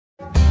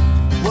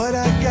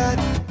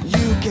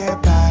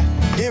can't buy.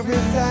 It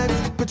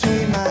resides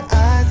between my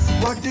eyes.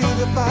 Walked through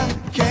the fire,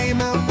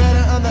 came out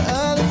better on the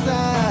other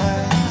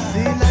side.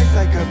 See, life's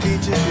like a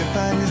beach if you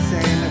find the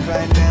sand. And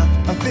right now,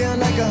 I feel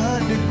like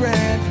 100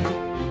 grand.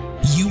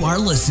 You are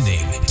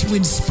listening to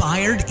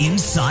Inspired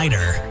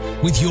Insider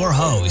with your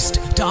host,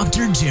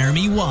 Dr.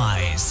 Jeremy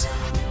Weisz.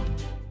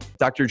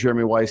 Dr.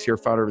 Jeremy Weisz here,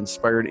 founder of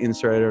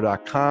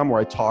InspiredInsider.com,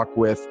 where I talk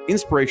with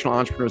inspirational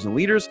entrepreneurs and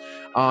leaders.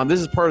 This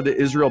is part of the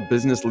Israel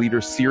Business Leader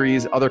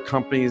Series, other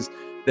companies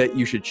that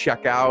you should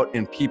check out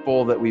and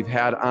people that we've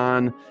had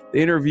on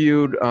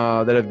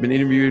that have been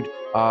interviewed.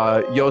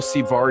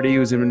 Yossi Vardi,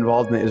 who's been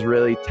involved in the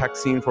Israeli tech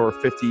scene for over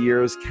 50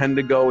 years.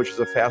 Kendigo, which is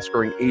a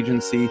fast-growing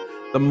agency.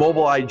 The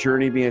Mobileye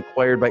Journey being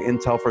acquired by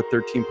Intel for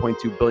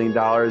 $13.2 billion.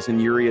 And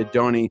Yuri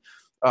Adoni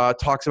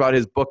talks about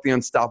his book, The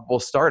Unstoppable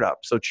Startup.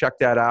 So check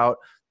that out.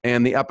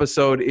 And the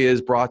episode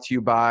is brought to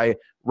you by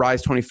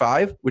Rise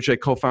 25, which I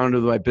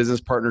co-founded with my business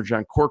partner,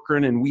 John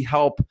Corcoran. And we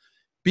help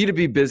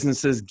B2B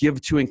businesses give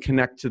to and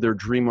connect to their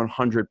Dream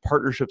 100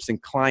 partnerships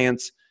and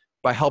clients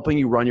by helping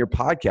you run your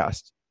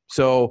podcast.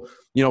 So,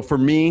 for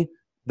me,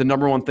 the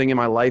number one thing in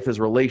my life is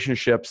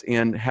relationships,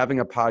 and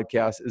having a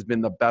podcast has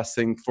been the best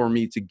thing for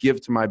me to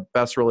give to my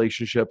best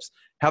relationships,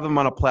 have them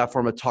on a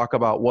platform to talk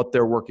about what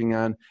they're working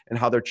on and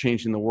how they're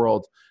changing the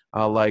world.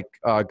 Like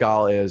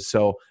Gal is.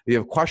 So if you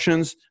have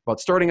questions about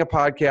starting a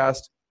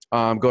podcast,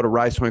 go to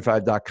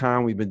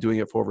rise25.com. We've been doing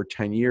it for over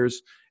 10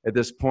 years at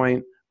this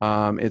point.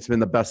 It's been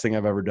the best thing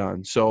I've ever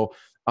done. So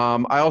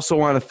I also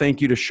want to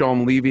thank you to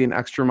Shalom Levy and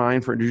Extra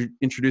Mind for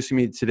introducing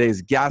me to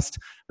today's guest.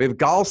 We have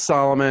Gal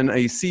Salomon,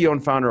 a CEO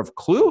and founder of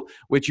Clue,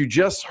 which you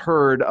just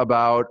heard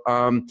about.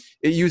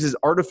 It uses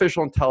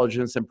artificial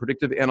intelligence and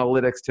predictive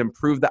analytics to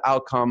improve the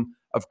outcome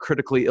of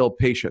critically ill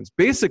patients.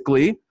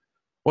 Basically,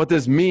 what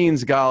this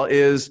means, Gal,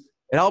 is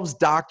it helps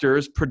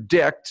doctors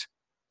predict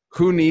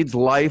who needs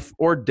life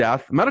or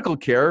death medical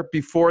care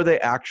before they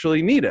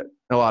actually need it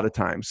a lot of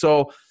times.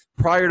 So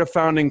prior to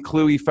founding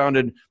Clue, he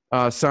founded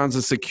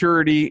Sansa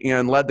Security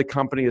and led the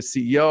company as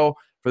CEO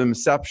from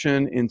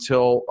inception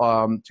until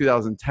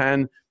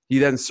 2010. He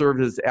then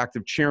served as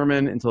active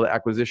chairman until the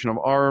acquisition of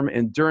ARM.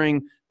 And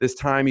during this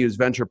time, he was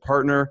venture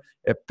partner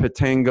at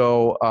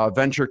Patango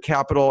Venture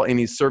Capital, and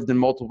he served in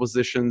multiple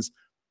positions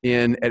at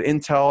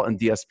Intel and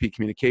DSP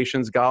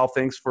Communications. Gal,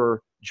 thanks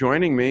for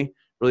joining me.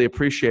 Really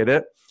appreciate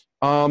it.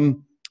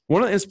 One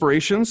of the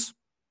inspirations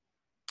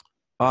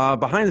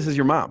behind this is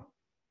your mom.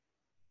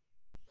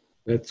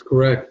 That's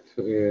correct.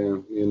 I've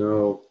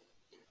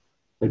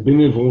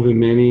been involved in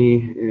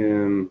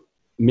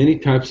many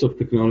types of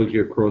technology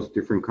across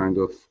different kind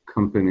of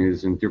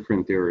companies in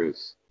different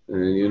areas.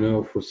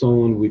 And, for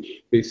someone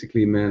which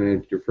basically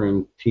manage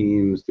different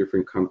teams,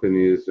 different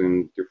companies,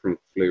 and different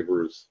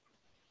flavors,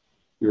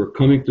 you're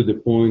coming to the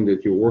point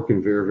that you're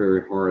working very,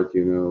 very hard,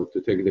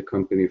 to take the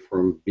company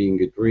from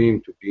being a dream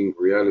to being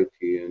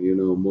reality. And,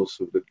 most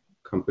of the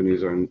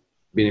companies are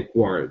being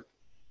acquired.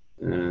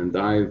 And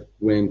I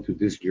went to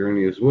this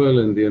journey as well.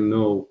 And then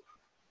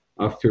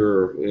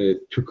after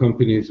two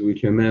companies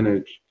which I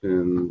managed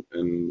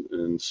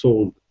and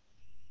sold,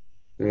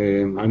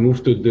 I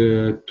moved to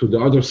the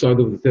other side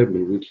of the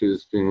table, which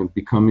is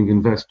becoming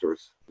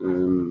investors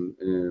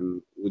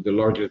with the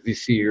largest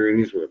VC here in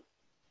Israel.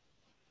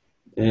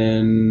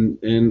 And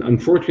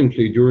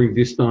unfortunately, during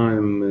this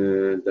time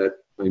that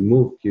I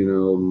moved,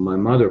 my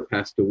mother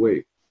passed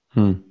away.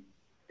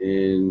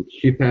 And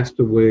she passed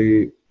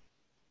away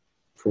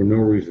for no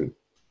reason,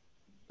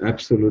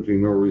 absolutely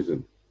no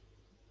reason.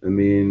 I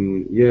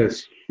mean,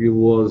 yes, she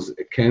was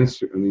a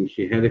cancer. I mean,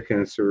 she had a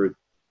cancer,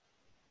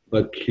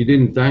 but she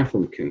didn't die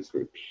from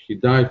cancer. She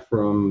died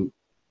from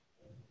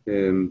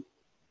the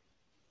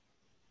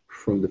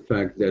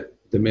fact that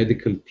the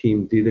medical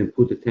team didn't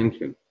put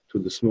attention to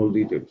the small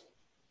details.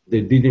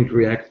 They didn't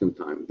react in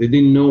time. They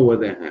didn't know what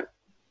they had.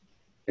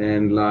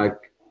 And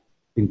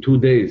in 2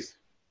 days,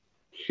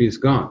 she's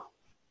gone.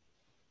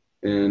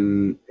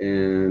 And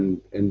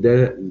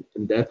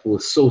that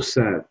was so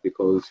sad,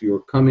 because you're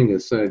coming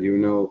aside,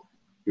 you're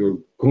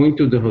going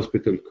to the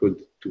hospital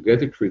to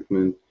get a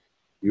treatment.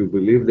 You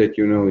believe that,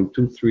 in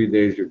 2-3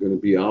 days, you're going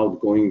to be out,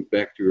 going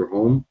back to your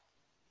home,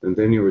 and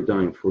then you're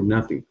dying for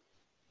nothing.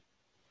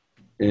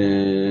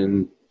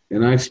 And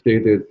I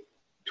stated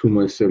to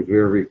myself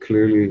very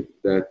clearly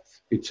that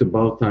it's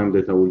about time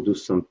that I will do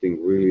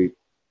something really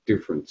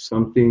different,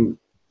 something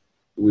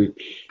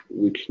which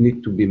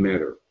need to be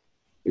matter.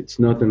 It's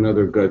not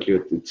another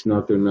gadget. It's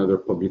not another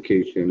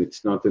publication.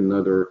 It's not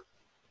another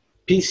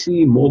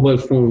PC, mobile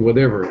phone,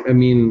 whatever. I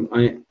mean,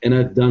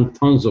 I've done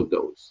tons of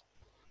those,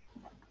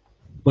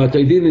 but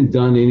I didn't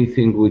done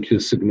anything which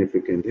is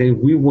significant.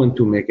 And we want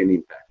to make an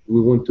impact.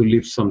 We want to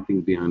leave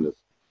something behind us.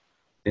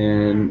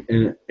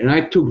 And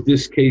I took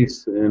this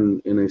case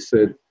and I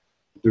said,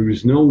 there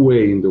is no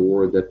way in the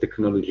world that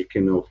technology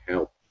cannot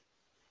help.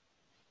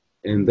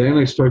 And then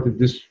I started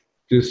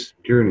this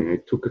journey. I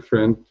took a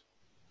friend,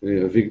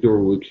 Victor,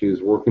 which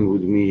is working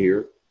with me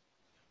here,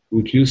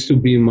 which used to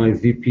be my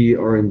VP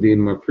R&D in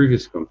my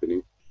previous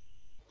company.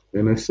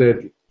 And I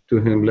said to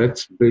him,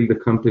 let's build a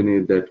company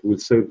that will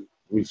save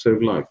will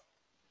save life.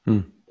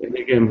 And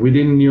again, we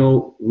didn't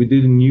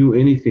knew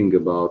anything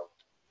about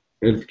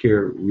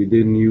healthcare. We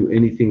didn't knew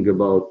anything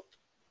about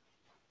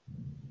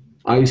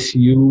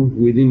ICU.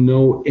 We didn't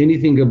know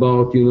anything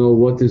about,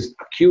 what is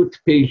acute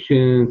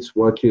patients,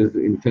 what is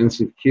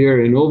intensive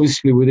care. And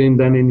obviously we didn't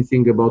done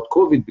anything about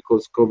COVID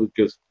because COVID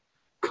just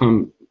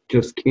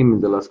came in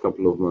the last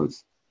couple of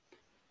months.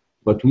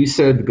 But we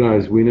said,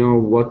 guys, we know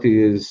what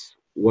is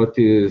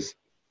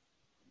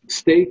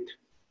state,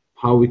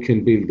 how we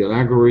can build an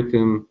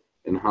algorithm,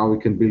 and how we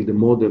can build a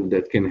model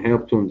that can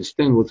help to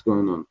understand what's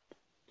going on.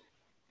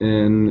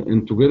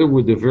 And together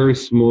with a very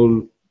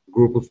small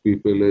group of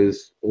people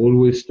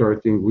we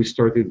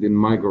started in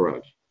my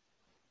garage,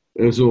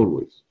 as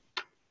always.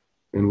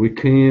 And we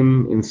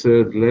came and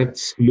said,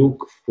 let's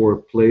look for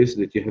a place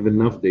that you have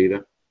enough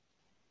data,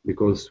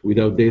 because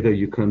without data,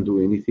 you can't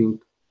do anything.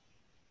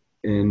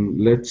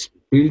 And let's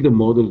build a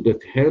model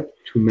that helps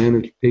to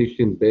manage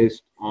patients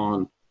based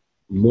on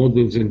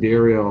models in the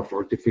area of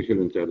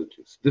artificial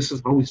intelligence. This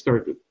is how we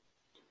started.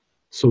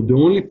 So the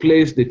only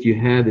place that you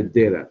had the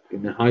data,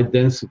 in the high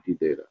density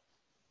data,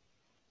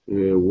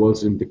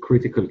 was in the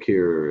critical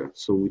care area.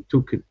 So we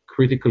took a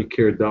critical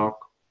care doc,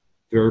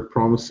 very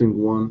promising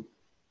one,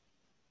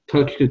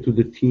 touched it to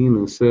the team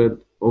and said,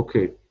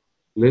 okay,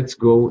 let's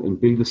go and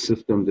build a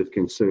system that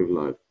can save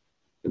lives.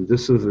 And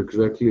this is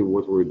exactly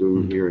what we're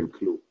doing here in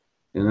Clue.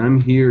 And I'm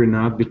here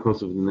not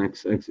because of the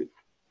next exit.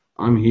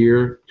 I'm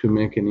here to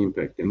make an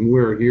impact. And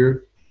we're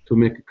here to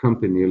make a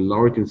company, a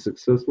large and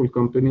successful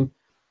company,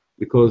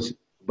 because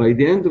by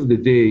the end of the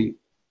day,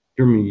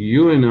 Jeremy,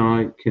 you and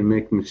I can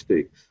make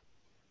mistakes.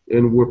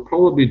 And we're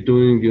probably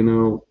doing,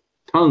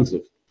 tons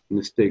of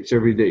mistakes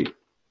every day.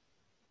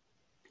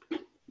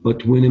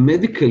 But when the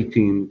medical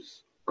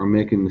teams are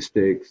making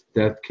mistakes,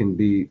 that can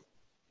be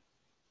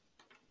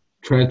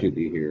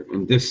tragedy here.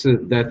 And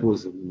that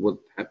was what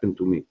happened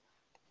to me.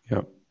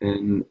 Yep.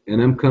 And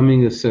I'm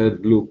coming and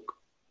said, look,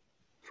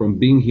 from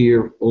being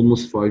here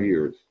almost 5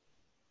 years,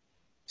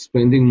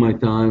 spending my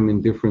time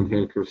in different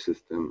healthcare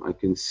systems, I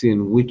can see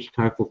in which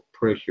type of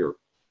pressure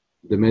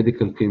the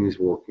medical team is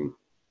working.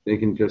 They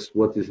can just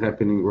what is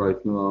happening right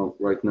now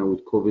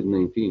with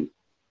COVID-19,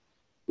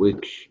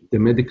 which the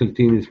medical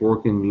team is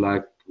working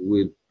like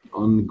with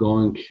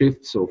ongoing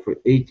shifts. So for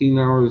 18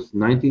 hours,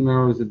 19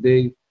 hours a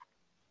day,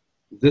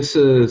 this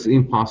is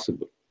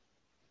impossible.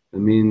 I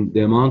mean,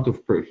 the amount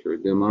of pressure,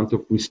 the amount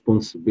of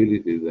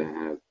responsibility they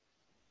have.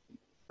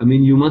 I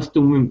mean, you must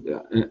do,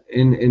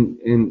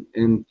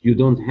 and you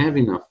don't have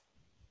enough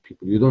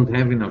people. You don't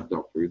have enough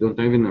doctors. You don't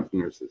have enough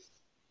nurses,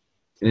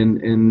 and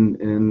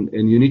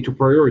you need to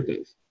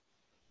prioritize.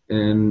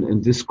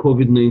 And this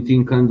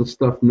COVID-19 kind of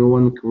stuff, no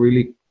one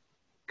really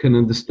can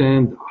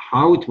understand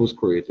how it was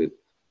created,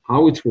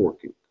 how it's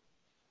working.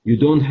 You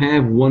don't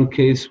have one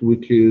case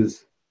which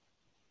is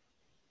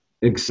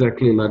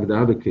exactly like the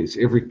other case.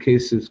 Every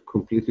case is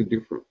completely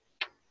different.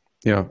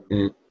 Yeah.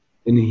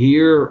 And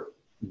here,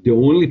 the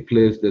only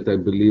place that I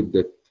believe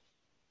that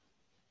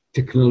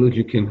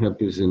technology can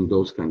help is in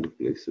those kind of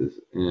places.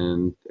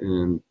 And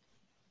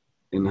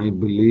I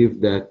believe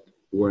that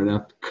we're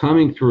not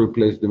coming to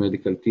replace the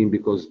medical team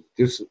because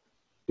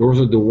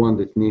those are the ones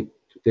that need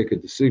to take a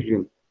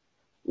decision.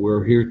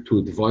 We're here to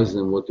advise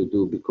them what to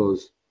do,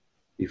 because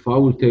if I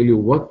will tell you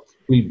what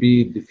will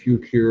be the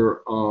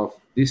future of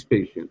this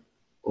patient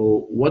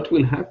or what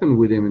will happen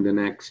with him in the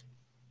next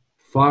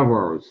 5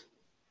 hours,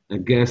 I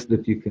guess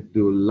that you can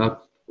do a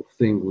lot of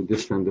things with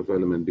this kind of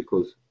element,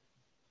 because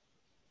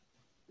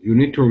you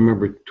need to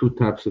remember two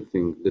types of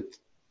things. That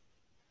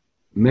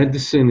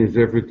medicine is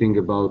everything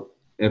about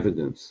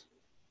evidence.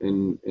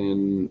 And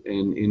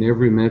in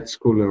every med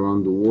school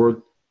around the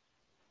world,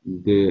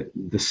 the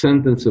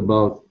sentence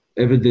about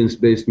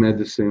evidence-based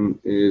medicine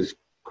is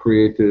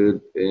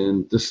created,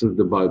 and this is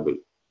the Bible.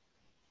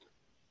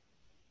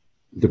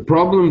 The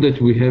problem that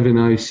we have in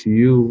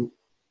ICU,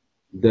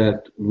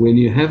 that when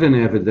you have an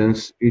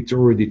evidence, it's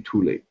already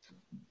too late.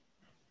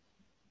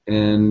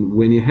 And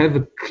when you have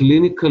a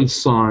clinical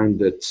sign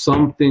that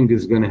something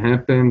is going to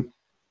happen,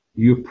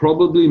 you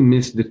probably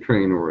missed the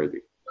train already.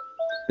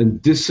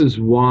 And this is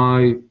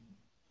why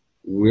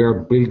we are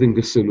building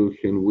a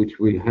solution which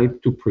will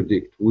help to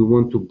predict. We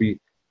want to be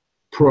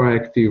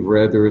proactive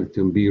rather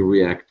than be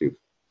reactive.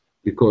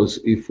 Because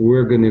if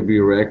we're going to be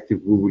reactive,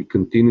 we will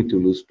continue to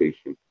lose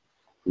patients.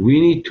 We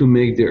need to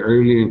make the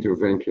early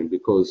intervention,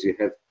 because you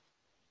have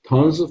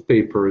tons of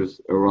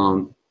papers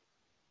around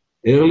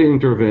early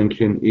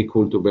intervention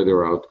equal to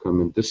better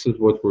outcome. And this is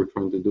what we're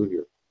trying to do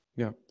here.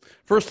 Yeah.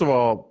 First of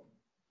all,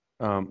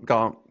 Gal,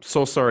 I'm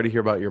so sorry to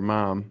hear about your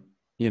mom.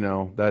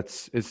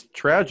 It's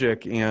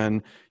tragic.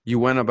 And you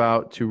went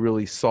about to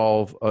really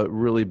solve a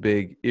really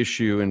big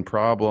issue and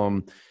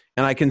problem.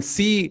 And I can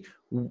see,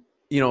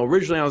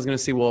 originally I was going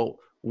to say, well,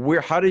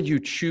 how did you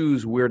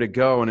choose where to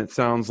go? And it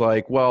sounds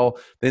like, well,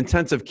 the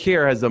intensive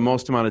care has the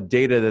most amount of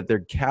data that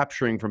they're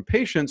capturing from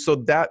patients. So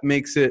that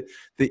makes it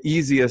the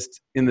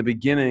easiest in the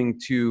beginning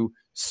to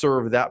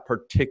serve that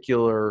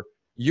particular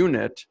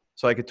unit.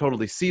 So I could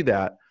totally see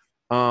that.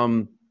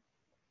 And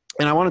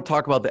and I want to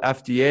talk about the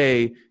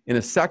FDA in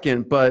a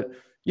second, but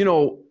you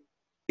know,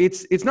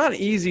 it's not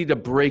easy to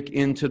break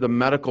into the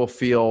medical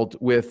field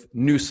with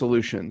new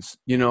solutions.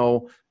 You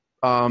know,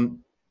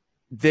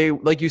 they,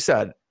 like you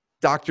said,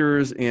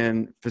 doctors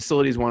and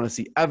facilities want to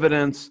see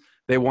evidence.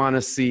 They want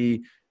to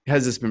see,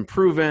 has this been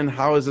proven?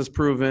 How is this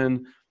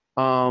proven?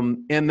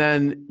 And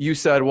then you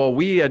said, well,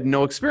 we had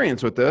no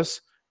experience with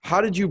this.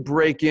 How did you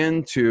break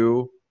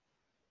into,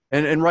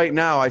 and right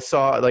now I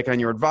saw like on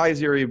your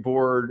advisory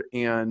board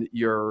and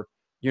your,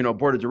 you know,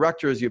 board of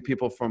directors, you have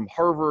people from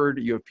Harvard,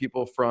 you have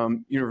people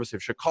from University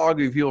of Chicago,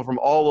 you have people from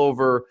all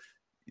over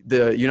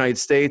the United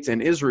States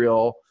and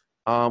Israel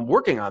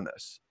working on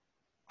this.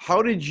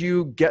 How did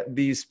you get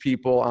these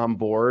people on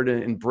board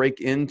and break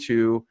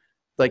into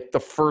like the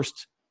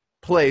first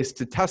place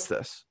to test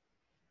this?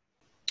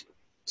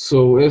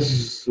 So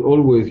as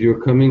always,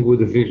 you're coming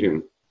with a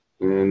vision,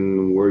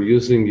 and we're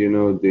using, you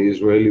know, the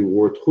Israeli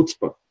word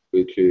chutzpah,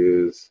 which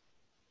is,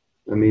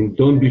 I mean,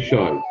 don't be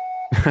shy.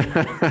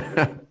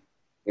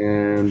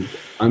 And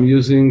I'm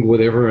using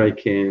whatever I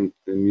can.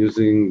 I'm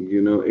using,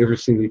 you know, every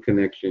single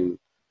connection.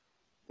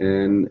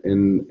 And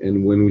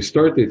when we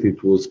started,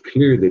 it was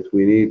clear that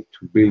we need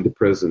to build the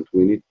present.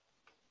 We need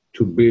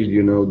to build,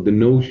 you know, the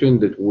notion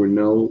that we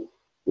know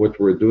what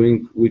we're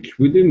doing, which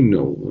we didn't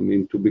know. I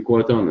mean, to be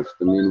quite honest,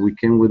 I mean, we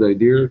came with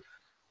idea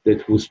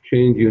that was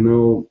changed, you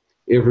know,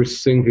 every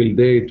single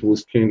day. It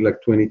was changed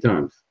like 20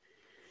 times.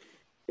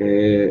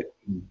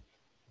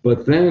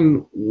 But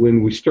then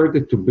when we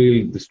started to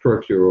build the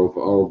structure of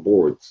our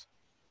boards,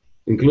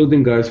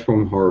 including guys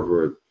from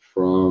Harvard,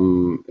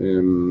 from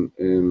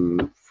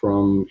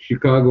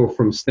Chicago,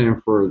 from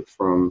Stanford,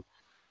 from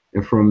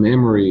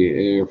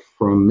Emory,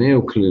 from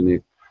Mayo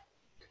Clinic,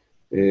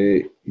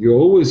 you're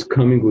always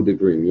coming with a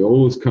dream. You're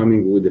always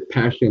coming with a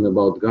passion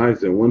about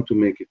guys that want to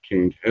make a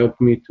change. Help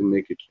me to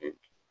make a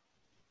change.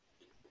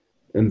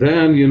 And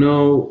then, you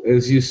know,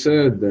 as you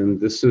said,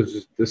 and this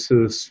is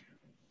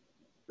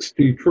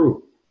still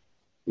true.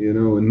 You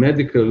know, in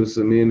medicals,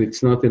 I mean,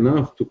 it's not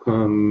enough to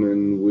come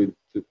and with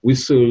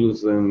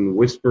whistles and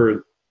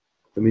whisper.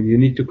 I mean, you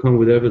need to come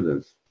with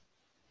evidence.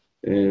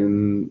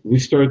 And we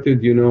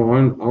started, you know,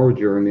 on our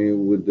journey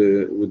with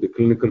the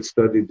clinical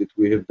study that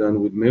we have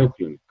done with Mayo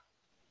Clinic,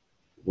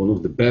 one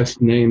of the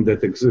best names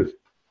that exists,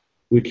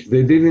 which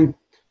they didn't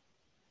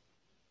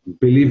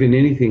believe in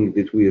anything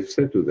that we have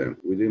said to them.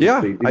 We didn't.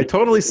 Yeah, I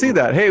totally see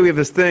that. Hey, we have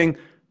this thing.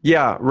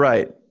 Yeah,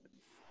 right.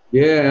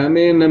 Yeah, I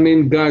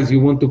mean, guys, you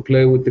want to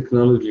play with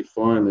technology,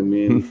 fine. I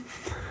mean,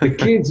 the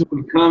kids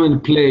will come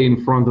and play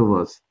in front of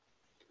us.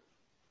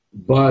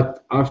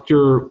 But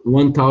after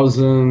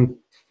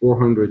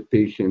 1,400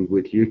 patients,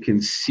 which you can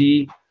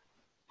see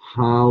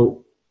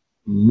how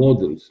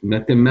models,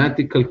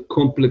 mathematical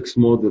complex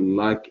model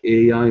like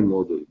AI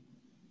model,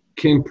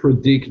 can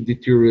predict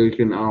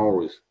deterioration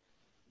hours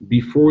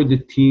before the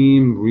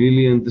team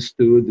really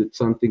understood that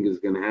something is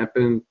going to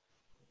happen.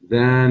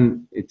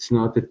 Then it's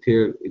not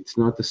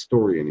a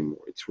story anymore.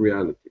 It's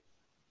reality.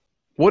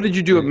 What did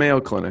you do at Mayo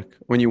Clinic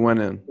when you went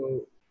in?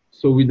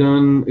 So we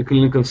done a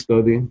clinical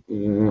study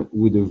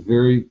with a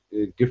very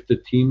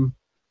gifted team,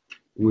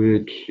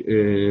 which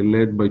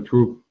led by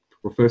two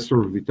Professor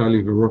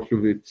Vitaly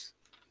Viroshovitz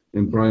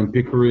and Brian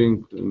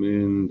Pickering. I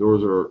mean,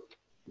 those are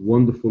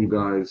wonderful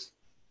guys.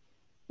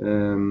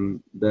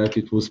 That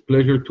it was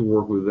pleasure to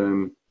work with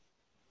them.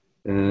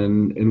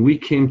 And we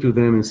came to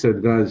them and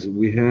said, guys,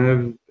 we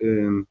have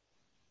a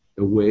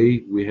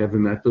way, we have a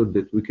method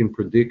that we can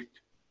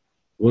predict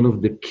one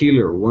of the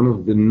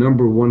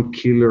number one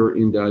killer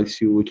in the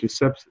ICU, which is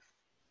sepsis.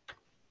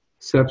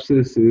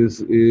 Sepsis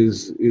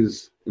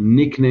is a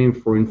nickname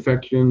for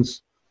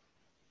infections.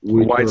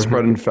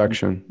 Widespread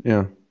infection,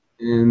 yeah.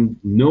 And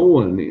no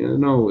one, you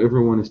know,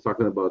 everyone is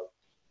talking about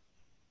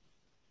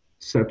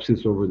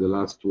sepsis over the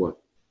last,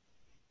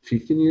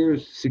 15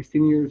 years,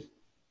 16 years?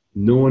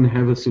 No one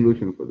have a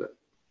solution for that.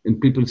 And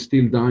people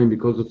still dying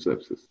because of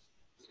sepsis.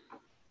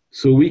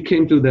 So we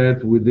came to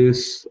that with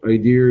this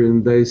idea,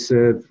 and they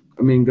said,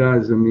 I mean,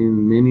 guys, I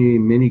mean,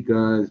 many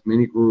guys,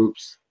 many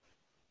groups,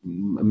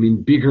 I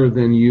mean, bigger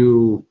than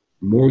you,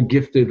 more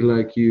gifted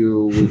like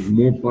you, with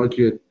more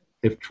budget,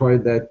 have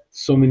tried that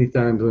so many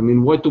times. I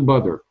mean, why to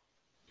bother?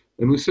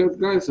 And we said,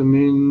 guys, I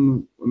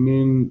mean,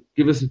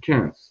 give us a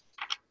chance.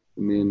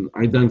 I mean,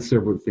 I've done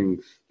several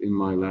things in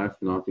my life,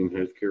 not in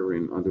healthcare,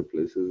 in other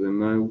places,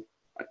 and I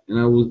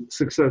was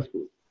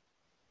successful.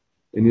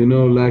 And you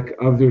know, like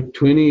after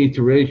 20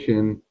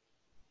 iteration,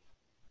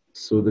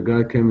 so the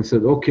guy came and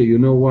said, okay, you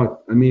know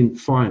what? I mean,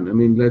 fine. I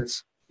mean,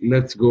 let's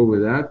go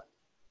with that.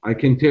 I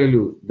can tell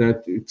you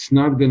that it's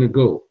not going to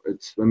go.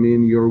 I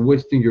mean, you're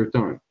wasting your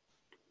time.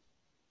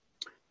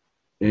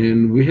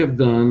 And we have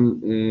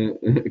done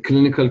a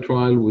clinical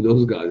trial with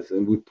those guys,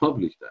 and we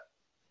published that.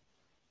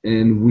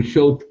 And we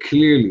showed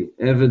clearly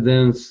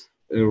evidence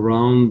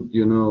around,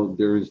 you know,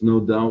 there is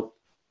no doubt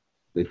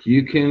that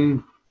you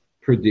can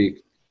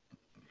predict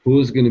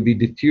who's going to be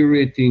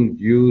deteriorating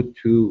due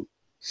to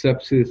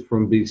sepsis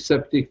from being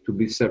septic to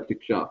be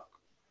septic shock.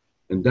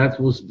 And that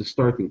was the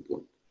starting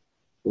point.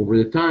 over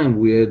the time,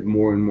 we add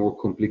more and more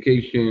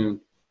complication.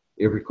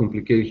 Every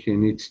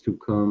complication needs to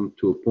come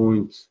to a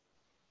point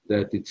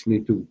that it's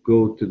need to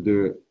go to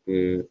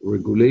the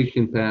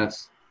regulation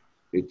pass.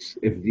 It's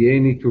FDA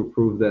need to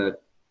approve that.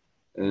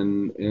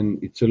 And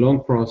it's a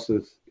long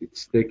process.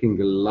 It's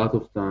taking a lot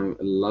of time,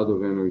 a lot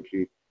of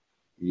energy.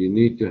 You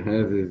need to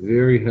have a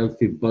very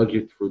healthy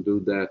budget for do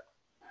that,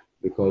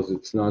 because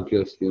it's not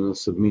just,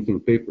 submitting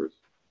papers.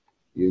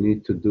 You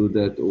need to do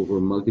that over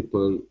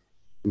multiple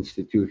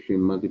institutions,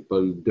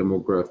 multiple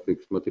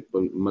demographics,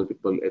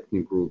 multiple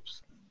ethnic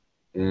groups.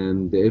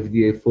 And the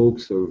FDA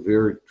folks are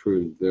very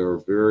true. They're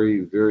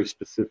very, very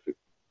specific.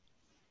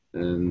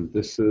 And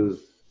this is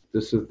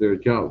their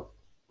job.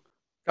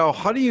 Oh,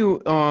 how do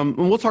you, and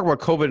we'll talk about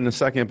COVID in a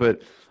second,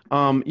 but,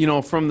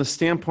 from the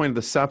standpoint of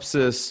the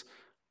sepsis,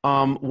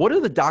 what do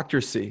the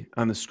doctors see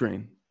on the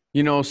screen?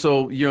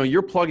 So,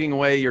 you're plugging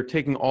away, you're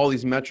taking all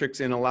these metrics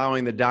and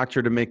allowing the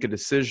doctor to make a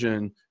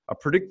decision, a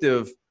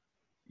predictive,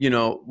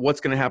 what's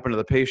going to happen to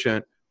the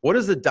patient. What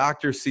does the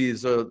doctor see?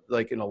 Is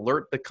like an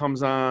alert that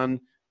comes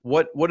on?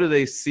 What do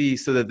they see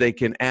so that they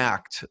can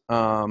act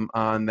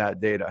on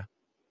that data?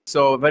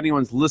 So if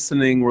anyone's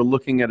listening, we're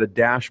looking at a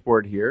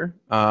dashboard here.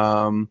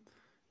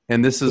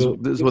 And this is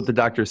what the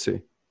doctors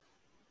see.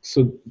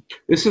 So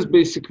this is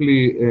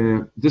basically,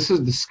 this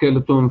is the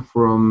skeleton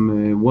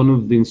from one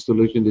of the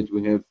installations that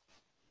we have,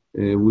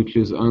 which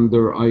is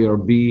under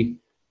IRB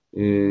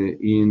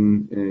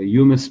in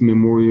UMass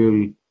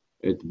Memorial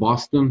at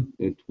Boston,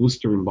 at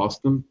Worcester in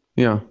Boston.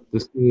 Yeah.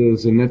 This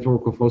is a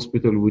network of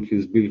hospital which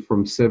is built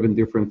from 7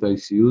 different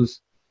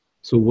ICUs.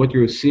 So what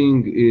you're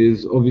seeing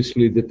is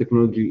obviously the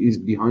technology is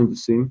behind the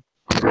scene.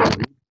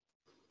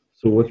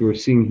 So what you're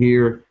seeing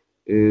here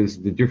is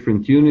the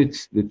different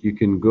units that you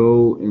can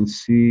go and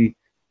see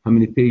how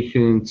many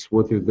patients,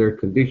 what is their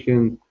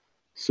condition.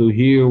 So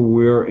here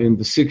we're in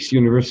the 6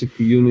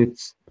 university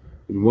units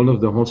in one of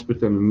the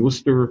hospitals in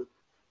Worcester.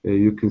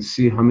 You can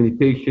see how many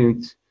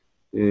patients.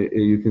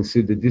 You can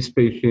see that this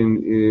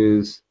patient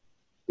is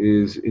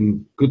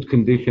in good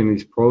condition.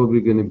 Is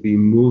probably going to be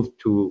moved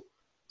to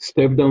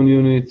step-down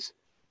units.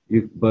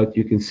 But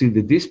you can see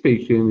that this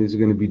patient is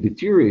going to be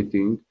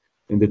deteriorating.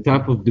 And the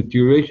type of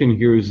deterioration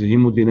here is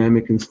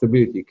hemodynamic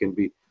instability. It can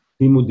be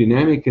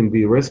hemodynamic, can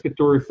be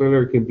respiratory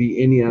failure, can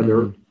be any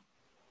other.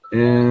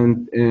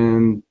 And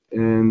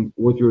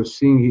what you're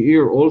seeing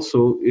here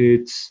also,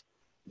 it's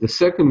the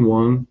second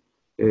one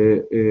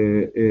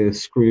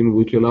screen,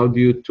 which allowed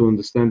you to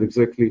understand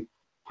exactly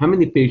how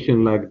many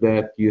patients like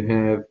that you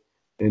have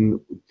and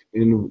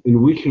in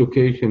which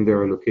location they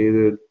are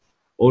located.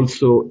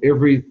 Also,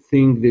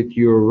 everything that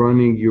you're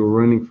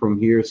running from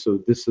here. So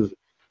this is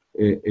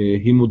a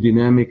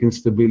hemodynamic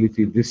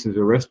instability. This is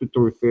a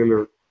respiratory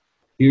failure.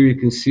 Here you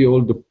can see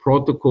all the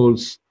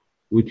protocols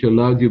which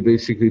allowed you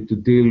basically to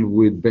deal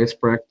with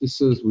best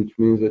practices, which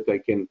means that I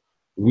can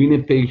wean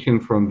a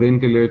patient from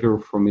ventilator,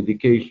 from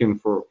medication,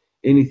 for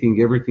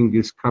anything. Everything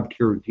is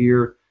captured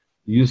here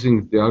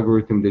using the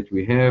algorithm that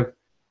we have.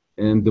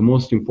 And the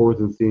most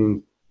important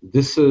thing,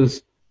 this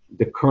is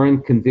the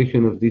current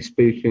condition of this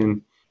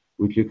patient,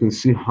 which you can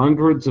see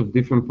hundreds of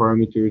different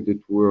parameters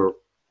that were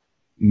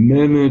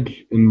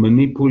manage and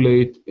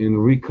manipulate and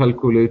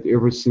recalculate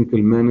every single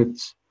minute,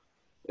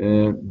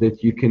 that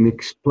you can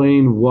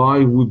explain why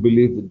we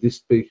believe that this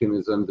patient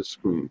is on the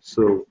screen.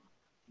 So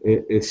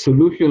a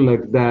solution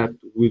like that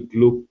would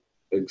look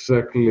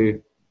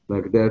exactly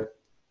like that,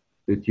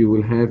 that you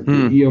will have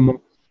the EMR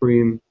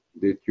screen,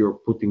 that you're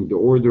putting the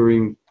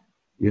ordering,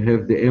 you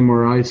have the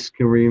MRI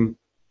screen,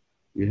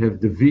 you have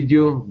the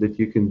video that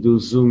you can do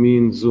zoom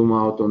in, zoom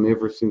out on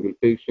every single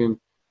patient,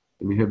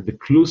 and you have the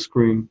clue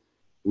screen,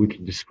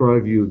 which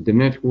describe you the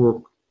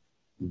network,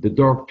 the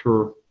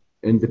doctor,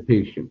 and the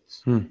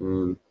patients.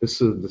 And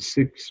this is the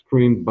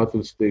 6-screen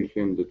battle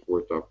station that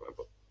we're talking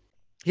about.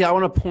 Yeah, I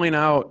want to point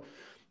out,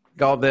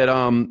 Gal, that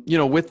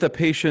with the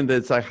patient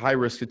that's like high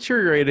risk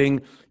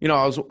deteriorating,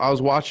 I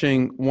was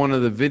watching one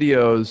of the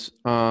videos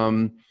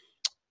on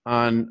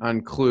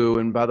Clue,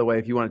 and by the way,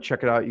 if you want to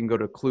check it out, you can go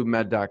to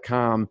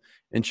ClewMed.com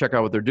and check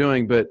out what they're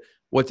doing. But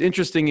what's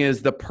interesting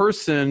is the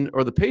person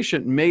or the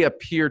patient may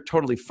appear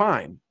totally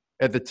fine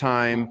at the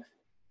time.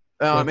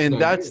 And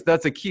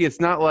that's a key. It's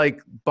not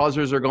like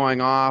buzzers are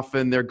going off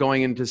and they're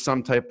going into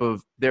some type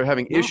of, they're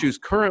having issues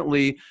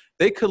currently.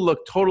 They could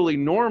look totally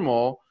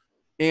normal,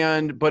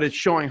 but it's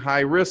showing high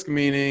risk,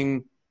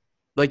 meaning,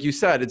 like you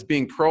said, it's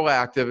being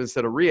proactive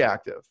instead of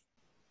reactive.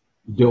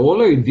 The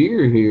whole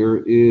idea here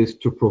is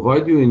to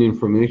provide you an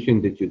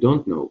information that you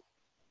don't know.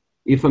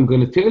 If I'm going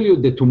to tell you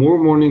that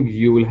tomorrow morning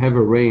you will have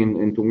a rain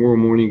and tomorrow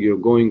morning you're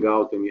going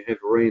out and you have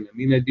rain,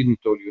 I didn't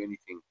tell you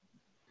anything.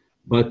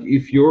 But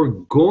if you're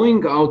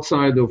going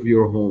outside of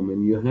your home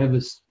and you have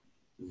a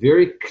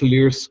very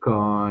clear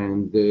sky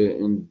and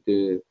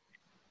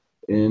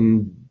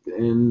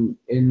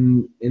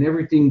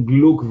everything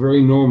look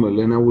very normal,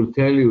 and I will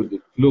tell you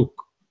that, look,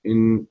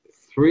 in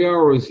 3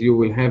 hours you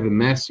will have a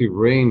massive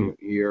rain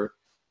here,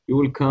 you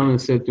will come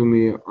and say to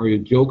me, are you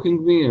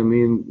joking me?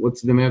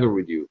 What's the matter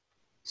with you?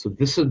 So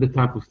this is the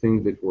type of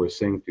thing that we're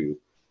saying to you.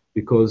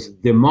 because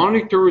the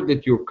monitor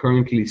that you're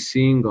currently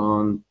seeing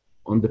on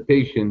the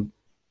patient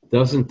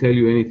doesn't tell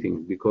you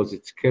anything because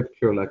it's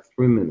captured like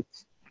 3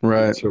 minutes.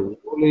 Right. It's a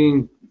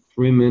rolling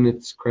 3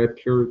 minutes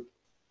captured,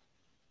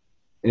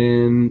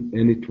 and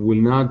it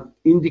will not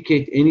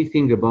indicate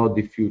anything about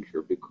the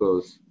future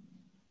because,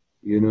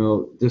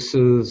 this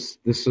is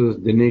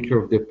the nature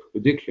of the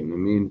prediction. I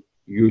mean,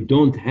 you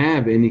don't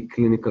have any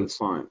clinical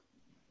sign.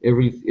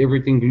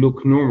 Everything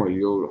look normal.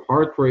 Your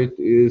heart rate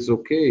is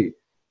okay.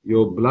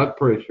 Your blood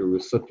pressure, your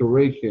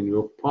saturation,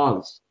 your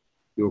pulse,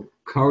 your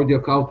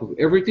cardiac output,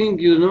 everything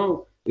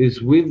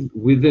is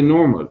with the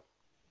normal.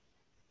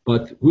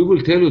 But we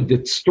will tell you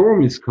that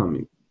storm is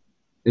coming,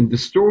 and the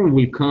storm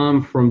will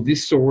come from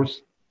this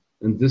source,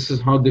 and this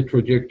is how the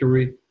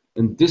trajectory,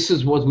 and this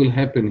is what will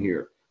happen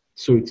here.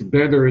 So it's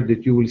better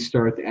that you will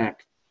start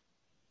act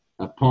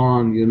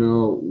upon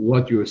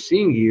what you're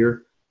seeing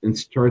here and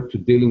start to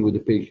dealing with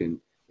the patient,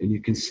 and you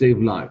can save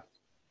lives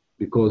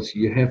because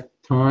you have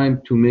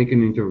time to make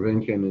an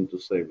intervention and to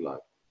save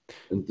life.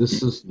 And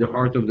this is the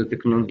heart of the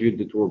technology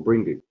that we're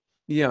bringing.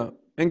 Yeah.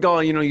 And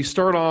Gal, you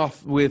start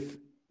off with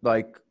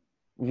like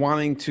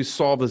wanting to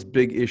solve this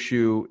big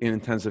issue in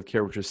intensive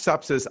care, which is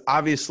sepsis.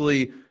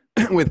 Obviously,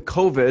 with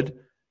COVID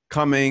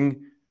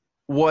coming,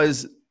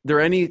 was there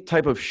any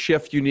type of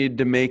shift you needed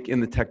to make in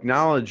the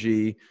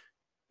technology?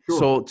 Sure.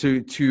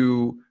 So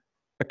to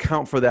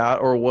account for that,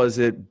 or was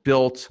it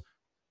built,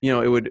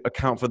 it would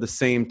account for the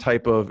same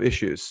type of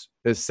issues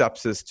as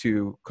sepsis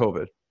to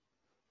COVID?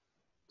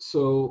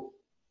 So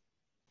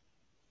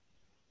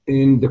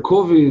in the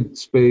COVID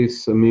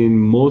space, I mean,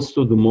 most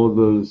of the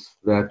models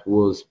that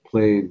was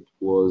played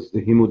was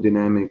the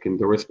hemodynamic and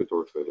the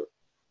respiratory failure.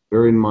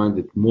 Bear in mind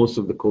that most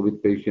of the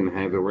COVID patients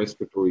have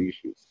respiratory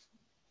issues.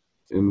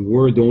 And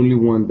we're the only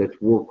one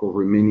that work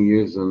over many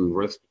years on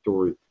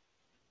respiratory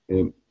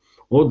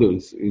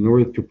models in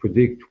order to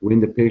predict when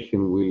the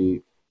patient will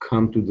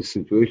come to the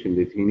situation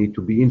that he need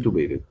to be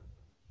intubated.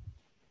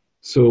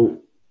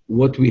 So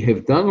what we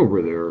have done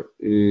over there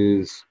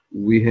is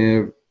we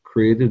have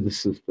created a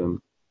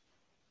system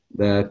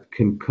that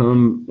can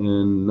come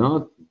and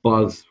not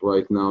buzz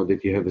right now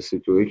that you have a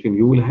situation.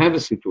 You will have a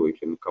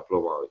situation in a couple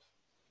of hours.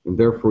 And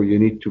therefore you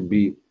need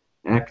to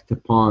act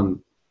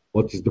upon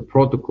what is the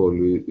protocol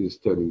is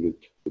telling you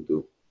to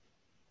do.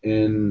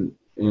 And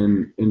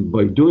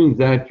by doing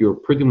that, you're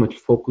pretty much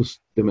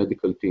focused the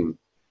medical team.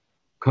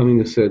 Coming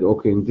and said,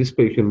 okay, in this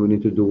patient, we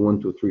need to do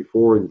 1, 2, 3,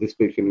 4. In this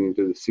patient, we need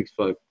to do 6,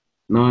 5,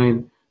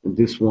 9. And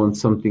this one,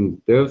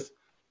 something else.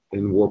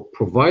 And we're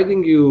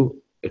providing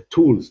you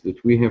tools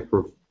that we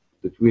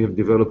have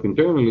developed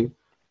internally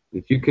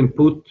that you can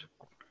put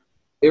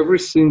every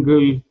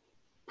single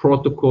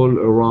protocol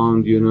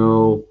around,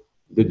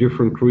 the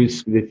different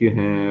risks that you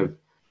have,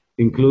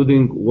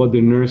 including what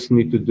the nurse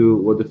need to do,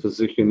 what the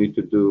physician need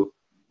to do,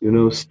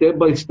 step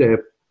by step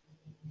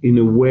in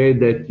a way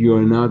that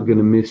you're not going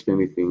to miss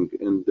anything.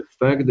 And the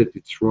fact that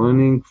it's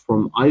running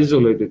from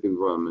isolated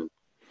environment,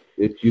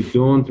 that you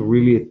don't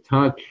really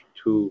attach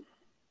to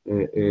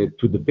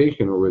the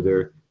patient over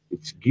there,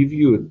 it's give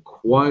you a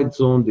quiet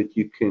zone that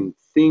you can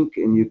think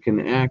and you can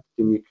act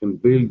and you can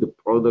build the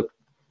product,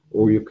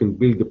 or you can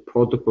build the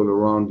protocol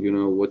around,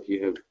 what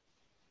you have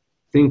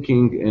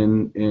thinking.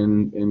 And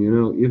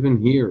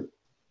even here,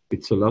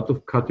 it's a lot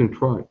of cut and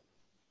try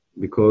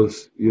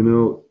because,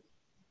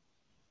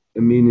 I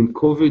mean, in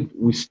COVID,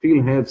 we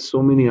still have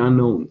so many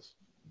unknowns.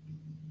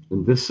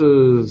 And this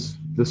is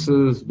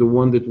the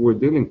one that we're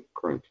dealing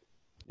currently.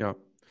 Yeah.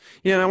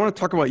 Yeah, and I want to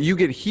talk about, you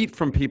get heat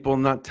from people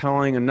not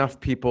telling enough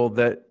people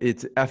that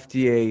it's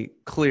FDA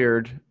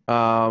cleared.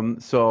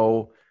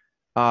 So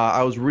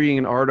I was reading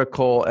an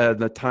article at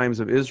the Times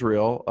of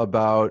Israel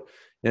about,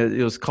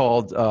 it was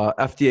called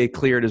FDA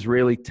cleared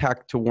Israeli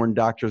tech to warn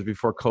doctors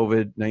before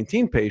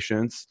COVID-19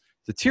 patients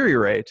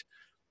deteriorate.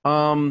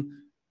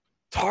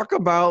 Talk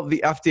about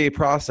the FDA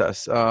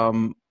process.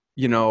 How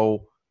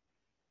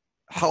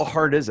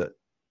hard is it?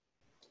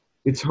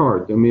 It's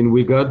hard. I mean,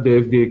 we got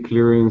the FDA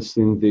clearance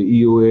in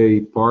the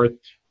EUA part.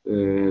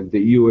 The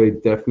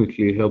EUA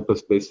definitely helped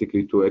us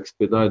basically to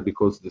expedite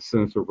because the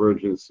sense of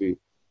urgency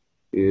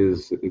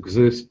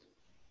exists.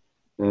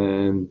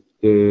 And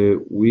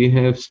we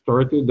have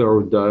started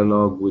our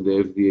dialogue with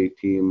the FDA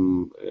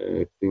team,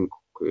 I think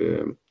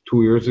 2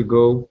 years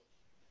ago.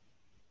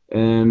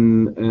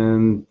 And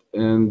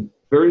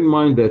bear in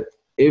mind that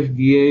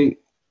FDA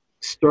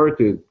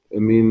started, I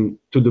mean,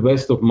 to the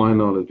best of my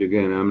knowledge,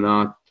 again, I'm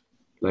not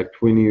like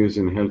 20 years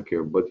in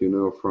healthcare, but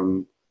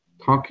from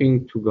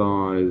talking to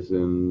guys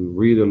and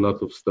read a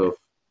lot of stuff,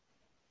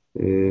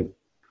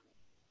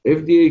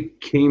 FDA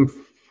came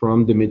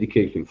from the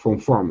medication, from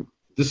pharma.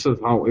 This is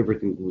how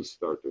everything was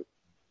started.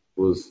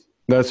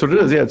 That's what it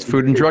is. Yeah, it's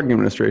Food and Drug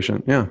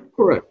Administration. Yeah,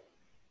 correct.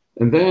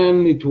 And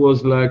then it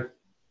was like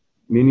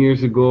many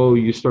years ago,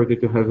 you started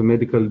to have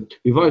medical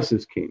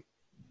devices came.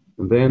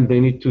 And then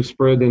they need to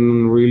spread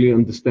and really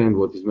understand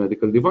what is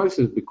medical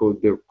devices because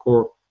their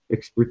core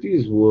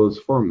expertise was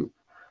pharma.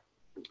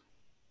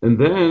 And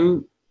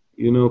then,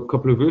 a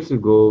couple of years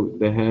ago,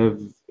 they have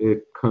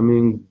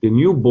coming the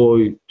new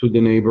boy to the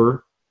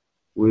neighbor,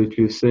 which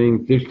is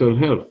saying digital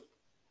health.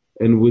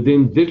 And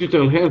within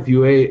digital health,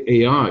 you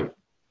AI.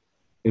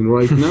 And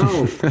right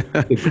now,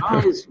 the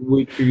guys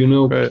which,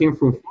 Right. came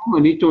from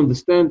pharma need to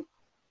understand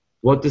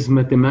what does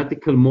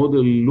mathematical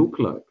model look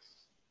like.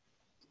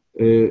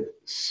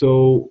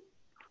 So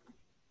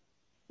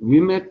we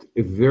met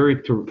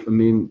very,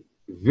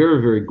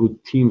 very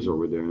good teams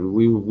over there. And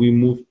we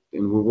moved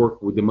and we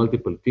worked with the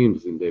multiple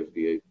teams in the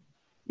FDA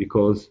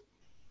because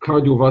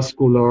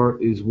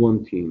cardiovascular is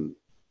one team.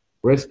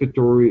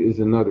 Respiratory is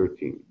another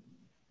team.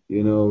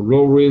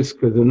 Low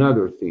risk is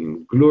another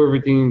thing. Glue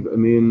everything.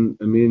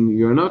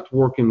 You're not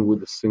working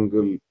with a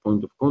single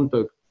point of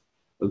contact,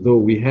 although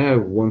we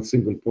have one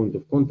single point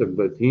of contact,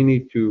 but you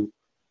need to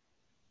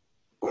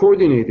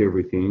coordinate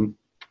everything.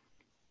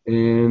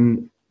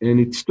 And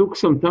it took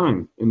some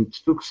time. And it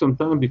took some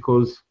time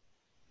because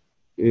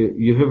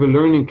you have a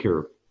learning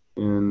curve.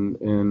 And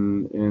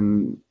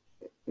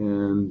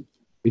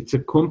it's a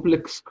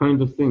complex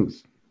kind of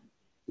things.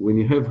 When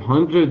you have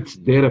hundreds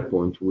data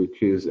points,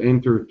 which is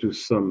entered to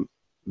some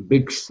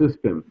big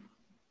system,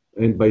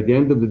 and by the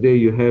end of the day,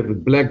 you have a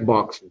black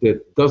box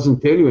that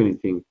doesn't tell you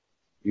anything,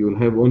 you'll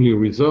have only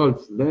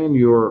results, then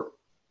you're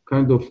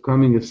kind of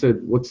coming and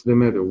said, what's the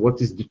matter?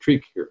 What is the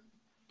trick here?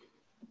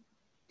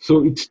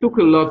 So it took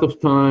a lot of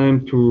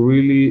time to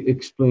really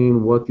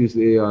explain what is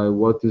AI,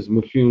 what is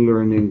machine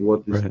learning,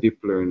 what is deep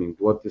learning,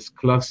 what is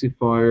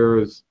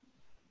classifiers,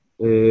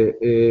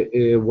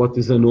 what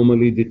is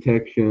anomaly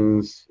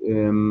detections.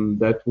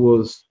 That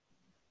was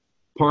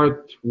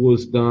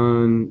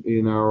done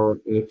in our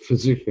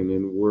physician,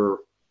 and we're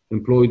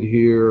employed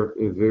here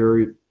a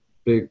very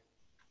big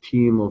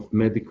team of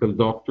medical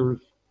doctors.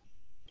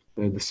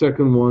 The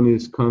second one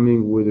is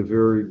coming with a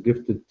very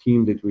gifted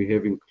team that we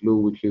have in Clue,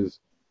 which is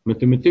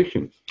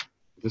mathematicians.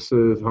 This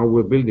is how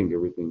we're building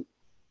everything.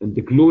 And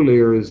the glue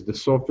layer is the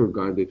software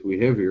guy that we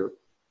have here,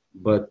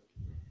 but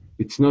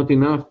it's not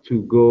enough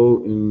to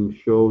go and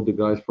show the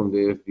guys from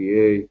the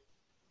FDA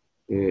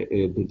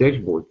the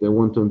dashboard. They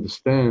want to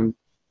understand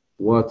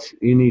what's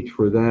in it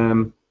for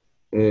them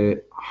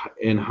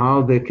and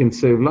how they can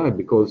save lives.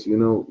 Because, you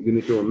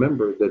need to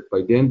remember that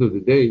by the end of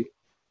the day,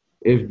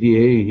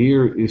 FDA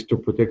here is to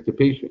protect the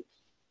patient,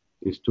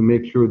 is to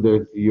make sure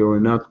that you're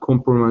not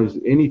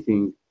compromising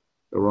anything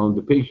around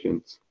the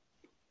patients.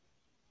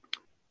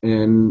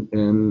 And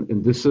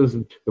this is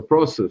a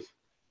process.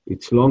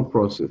 It's a long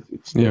process.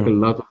 It's take a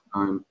lot of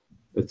time.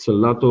 It's a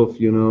lot of,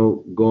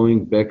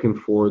 going back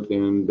and forth,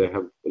 and they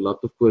have a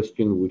lot of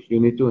questions which you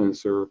need to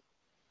answer.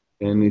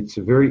 And it's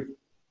a very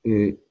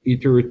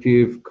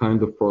iterative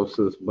kind of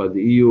process, but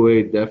the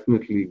EUA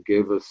definitely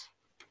gave us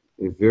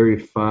a very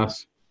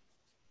fast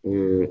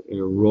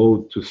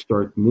road to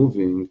start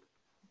moving.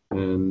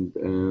 And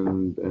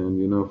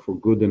for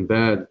good and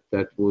bad,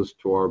 that was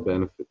to our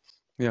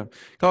benefits. Yeah.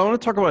 I want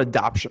to talk about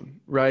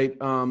adoption, right?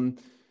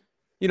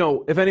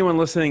 If anyone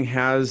listening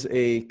has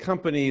a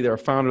company, they're a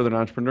founder, they're an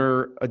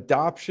entrepreneur,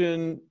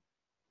 adoption,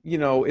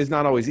 is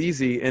not always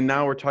easy. And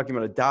now we're talking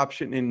about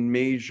adoption in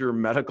major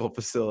medical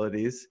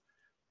facilities.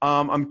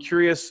 I'm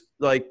curious,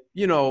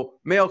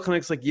 Mayo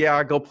Clinic's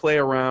go play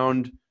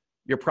around.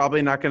 You're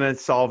probably not going to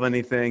solve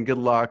anything. Good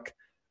luck.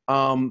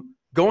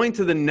 Going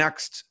to the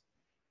next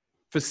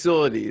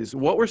facilities,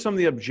 what were some of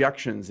the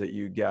objections that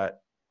you had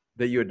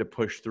to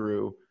push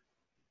through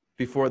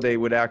before they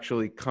would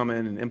actually come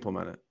in and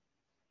implement it?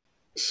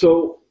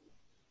 So,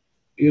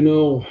 I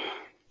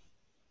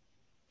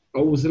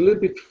was a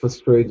little bit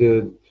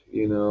frustrated,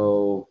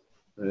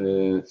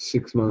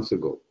 6 months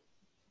ago.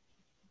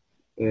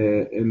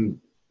 And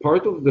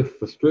part of the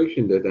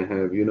frustration that I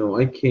have,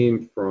 I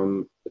came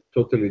from a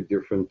totally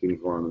different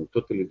environment,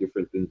 totally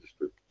different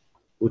industry,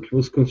 which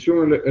was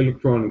consumer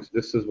electronics.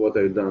 This is what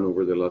I've done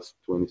over the last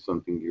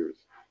 20-something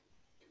years.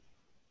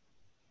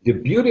 The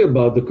beauty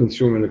about the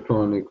consumer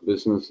electronic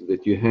business is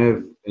that you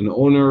have an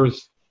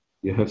owners,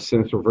 you have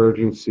sense of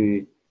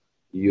urgency,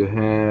 you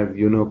have,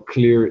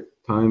 clear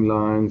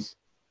timelines.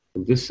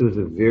 And this is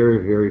a very,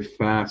 very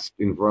fast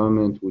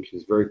environment, which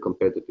is very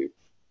competitive.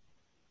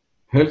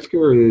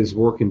 Healthcare is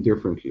working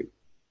differently.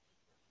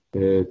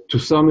 To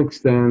some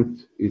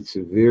extent, it's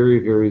a very,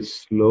 very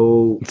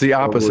slow. It's the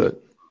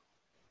opposite.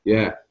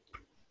 Yeah,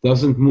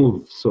 doesn't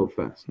move so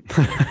fast.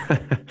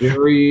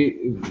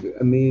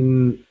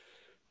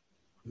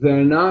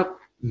 They're not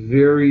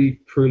very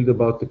thrilled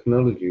about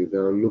technology.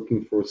 They're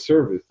looking for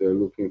service. They're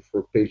looking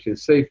for patient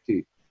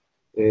safety.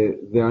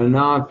 They're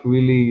not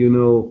really,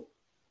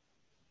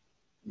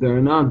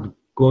 they're not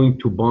going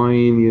to buy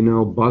in,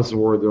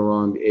 buzzword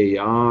around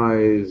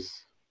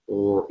AIs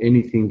or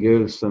anything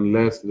else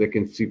unless they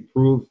can see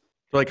proof.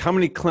 Like how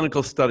many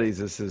clinical studies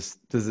does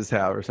this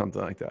have or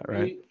something like that,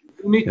 right?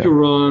 We need to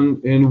run,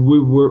 and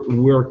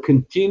we're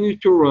continuing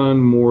to run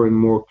more and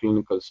more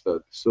clinical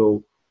studies.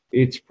 So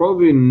it's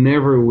probably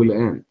never will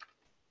end.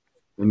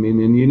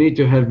 And you need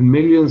to have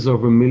millions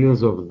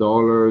of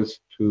dollars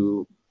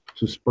to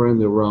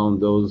spread around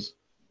those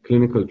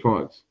clinical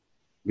trials,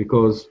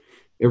 because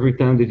Every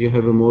time that you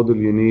have a model,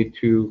 you need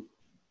to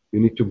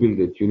build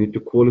it. You need to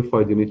qualify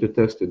it. You need to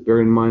test it.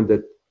 Bear in mind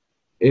that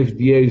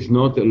FDA has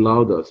not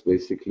allowed us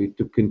basically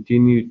to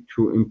continue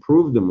to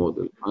improve the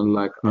model,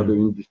 unlike other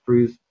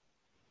industries.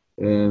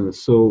 And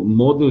so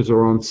models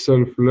around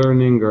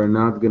self-learning are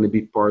not going to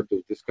be part of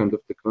this kind of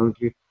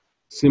technology,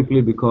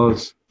 simply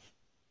because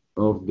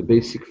of the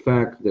basic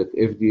fact that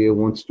FDA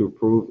wants to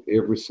approve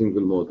every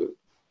single model,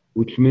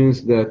 which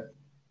means that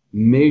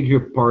major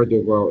part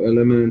of our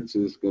elements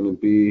is going to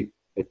be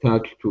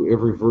attached to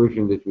every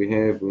version that we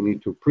have. We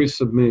need to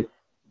pre-submit,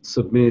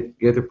 submit,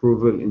 get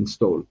approval,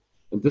 install.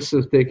 And this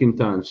is taking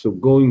time. So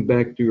going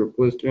back to your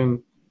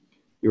question,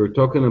 you were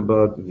talking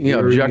about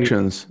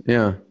objections.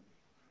 Yeah.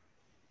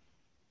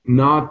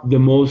 Not the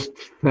most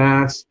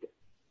fast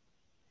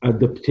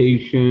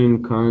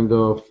adaptation kind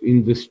of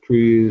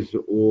industries,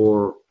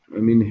 or, I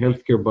mean,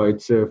 healthcare by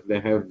itself, they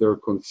have their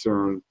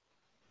concern.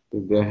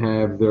 They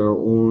have their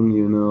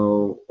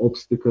own,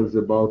 obstacles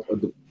about,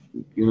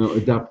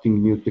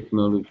 adapting new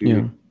technology.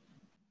 Yeah.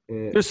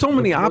 There's so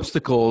many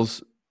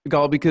obstacles,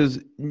 Gal, because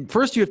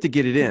first you have to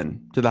get it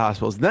in to the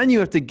hospitals. Then you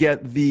have to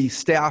get the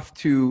staff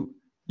to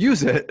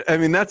use it. I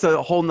mean, that's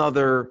a whole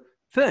nother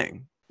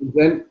thing.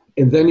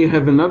 And then you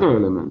have another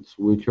element,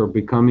 which are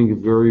becoming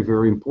very,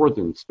 very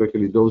important,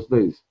 especially those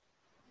days,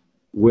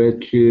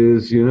 which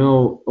is,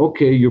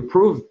 okay, you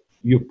prove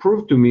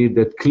to me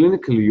that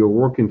clinically you're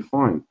working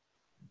fine.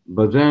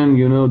 But then,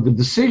 the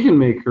decision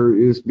maker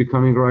is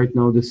becoming right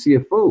now the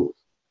CFO.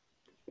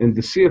 And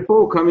the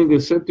CFO coming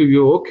and said to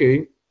you,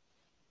 okay,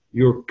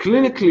 you're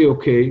clinically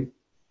okay,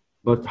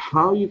 but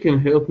how you can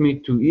help me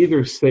to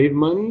either save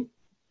money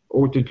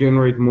or to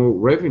generate more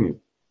revenue?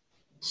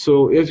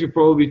 So as you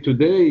probably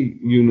today,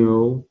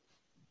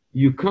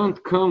 you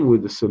can't come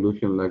with a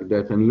solution like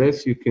that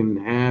unless you can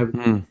have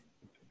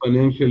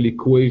financial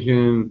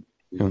equation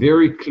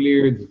very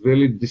clear,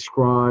 very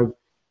described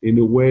in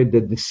a way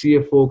that the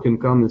CFO can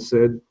come and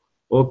said,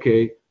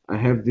 okay, I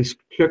have this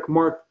check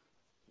mark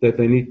that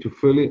I need to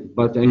fill it,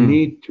 but I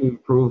need to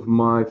improve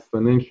my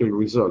financial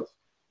results.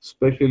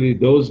 Especially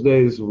those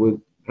days with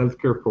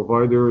healthcare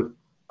providers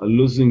are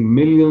losing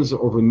millions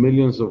over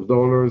millions of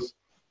dollars.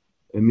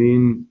 I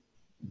mean,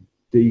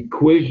 the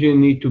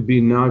equation need to be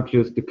not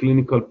just the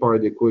clinical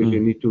part, the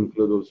equation need to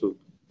include also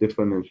the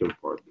financial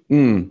part.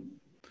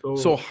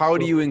 So how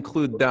do you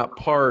include that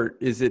part?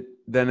 Is it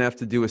then have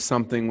to do with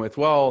something with,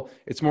 well,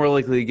 it's more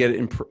likely to get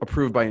it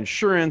approved by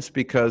insurance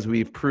because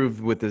we've proved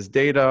with this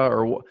data,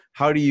 or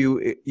how do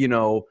you,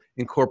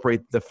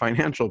 incorporate the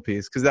financial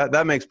piece? Because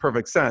that makes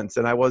perfect sense.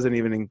 And I wasn't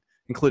even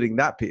including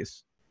that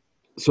piece.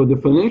 So the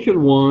financial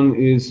one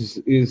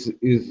is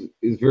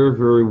very,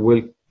 very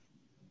well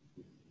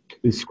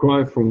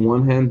described from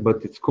one hand,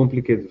 but it's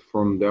complicated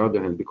from the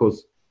other hand,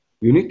 because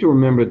you need to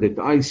remember that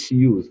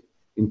ICUs,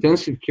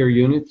 intensive care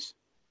units,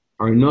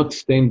 are not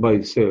staying by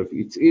itself.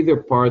 It's either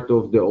part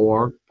of the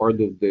OR,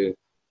 part of the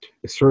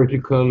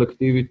surgical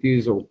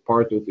activities, or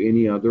part of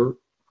any other,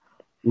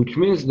 which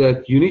means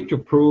that you need to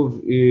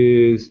prove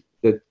is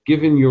that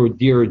given your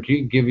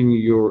DRG, given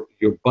your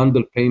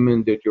bundle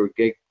payment that you're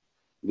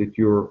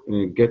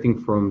getting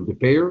from the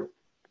payer,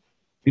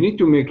 you need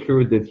to make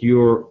sure that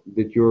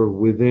you're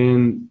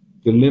within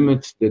the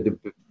limits that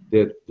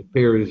the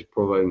payer is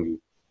providing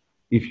you.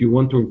 If you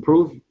want to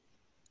improve,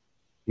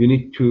 you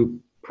need to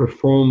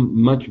perform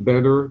much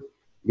better,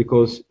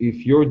 because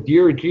if your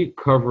DRG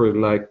covered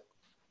like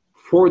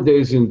 4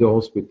 days in the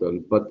hospital,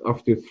 but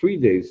after 3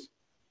 days,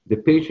 the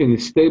patient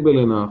is stable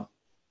enough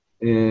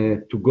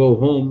to go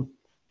home,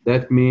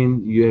 that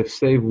means you have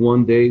saved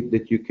 1 day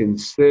that you can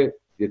sell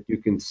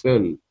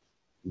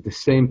the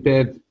same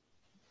pad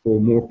for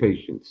more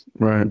patients.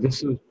 Right. And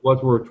this is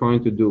what we're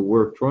trying to do.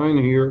 We're trying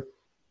here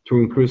to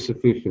increase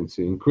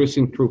efficiency,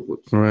 increasing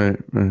throughputs. Right.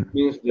 It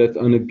means that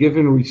on a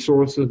given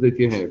resources that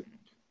you have,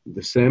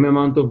 the same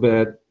amount of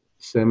bed,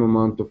 same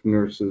amount of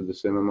nurses, the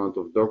same amount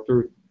of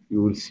doctors,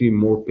 you will see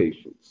more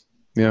patients.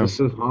 Yeah.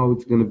 This is how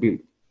it's going to be.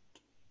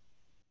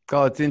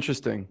 Oh, it's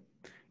interesting.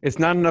 It's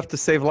not enough to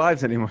save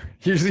lives anymore.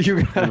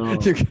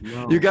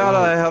 You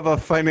gotta have a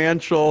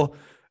financial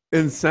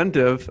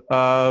incentive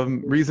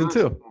reason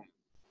too.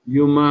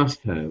 You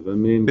must have. I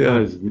mean,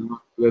 guys,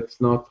 let's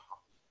not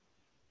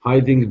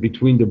hiding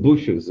between the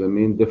bushes. I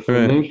mean, the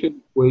financial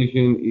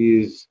equation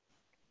is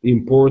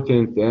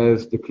important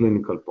as the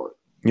clinical part.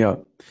 Yeah.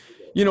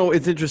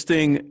 It's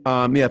interesting.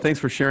 Thanks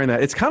for sharing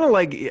that. It's kind of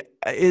like,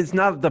 it's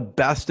not the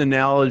best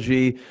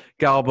analogy,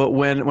 Gal, but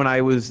when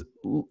I was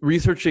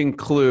researching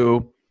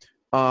Clue,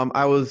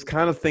 I was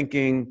kind of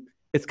thinking,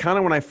 it's kind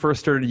of when I first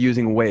started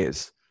using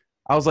Weisz.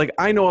 I was like,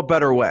 I know a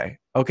better way.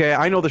 Okay.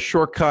 I know the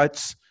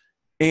shortcuts,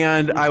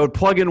 and I would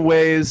plug in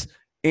Weisz,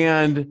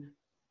 and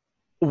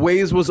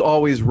Weisz was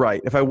always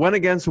right. If I went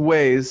against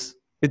Weisz,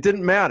 it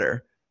didn't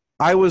matter.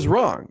 I was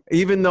wrong,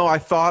 even though I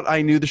thought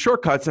I knew the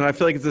shortcuts. And I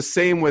feel like it's the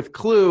same with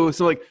Clue.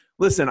 So like,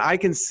 listen, I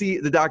can see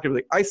the doctor,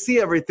 like, I see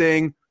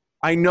everything.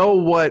 I know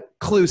what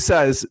Clue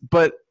says,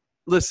 but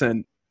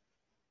listen,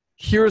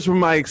 here's from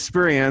my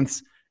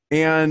experience.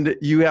 And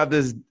you have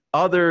this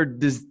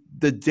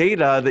the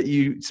data that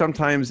you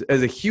sometimes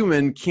as a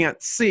human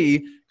can't see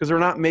because they're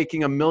not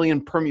making a million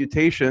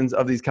permutations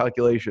of these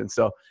calculations.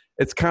 So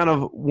it's kind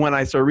of when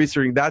I started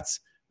researching, that's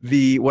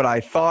what I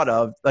thought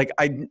of. Like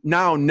I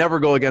now never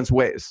go against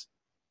Weisz,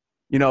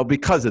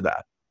 because of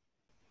that.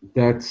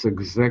 That's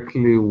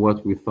exactly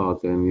what we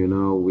thought. And,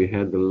 we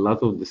had a lot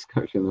of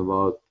discussion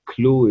about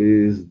Clue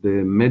is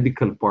the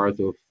medical part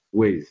of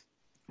Weisz.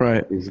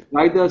 Right. Is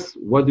guide us,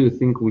 what do you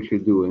think we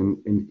should do?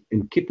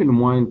 And keep in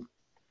mind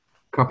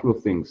a couple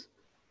of things.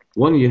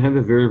 One, you have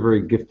a very,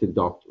 very gifted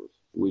doctors,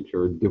 which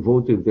are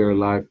devoted their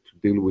life to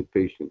deal with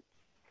patients.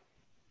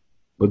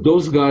 But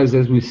those guys,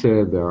 as we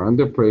said, they're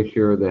under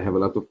pressure, they have a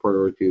lot of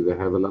priority, they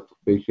have a lot of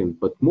patients,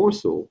 but more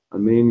so,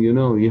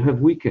 you have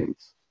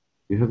weekends,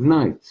 you have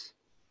nights,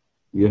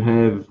 you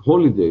have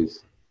holidays,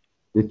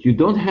 that you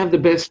don't have the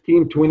best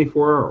team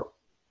 24 hours.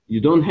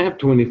 You don't have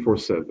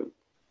 24/7.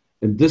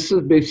 And this is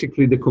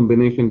basically the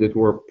combination that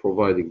we're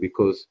providing,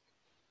 because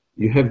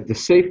you have the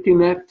safety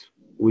net,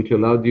 which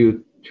allowed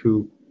you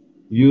to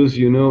use,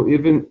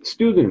 even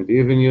student,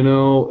 even,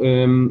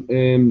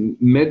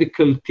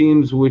 medical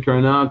teams, which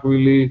are not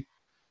really,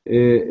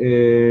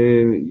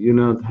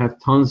 have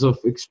tons of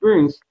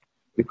experience,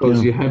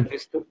 because you have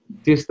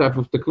this type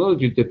of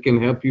technology that can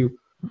help you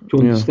to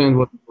understand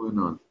what's going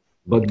on.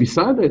 But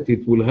beside that,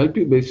 it will help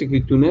you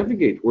basically to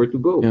navigate where to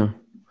go. Yeah.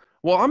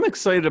 Well, I'm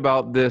excited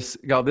about this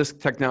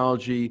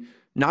technology,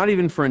 not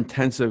even for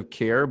intensive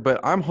care, but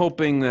I'm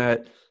hoping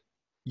that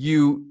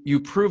you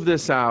prove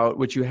this out,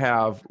 which you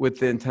have with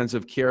the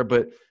intensive care,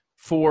 but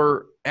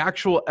for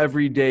actual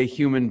everyday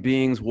human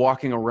beings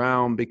walking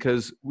around,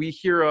 because we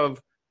hear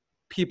of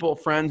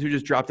friends who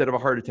just dropped out of a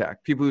heart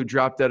attack, people who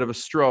dropped out of a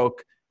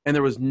stroke, and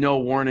there was no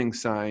warning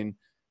sign.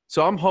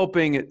 So I'm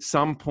hoping at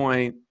some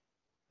point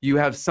you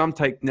have some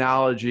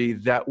technology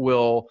that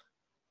will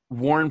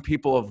warn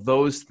people of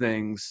those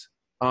things,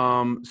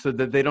 so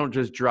that they don't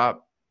just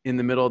drop in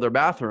the middle of their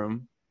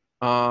bathroom,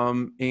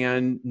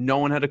 and no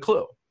one had a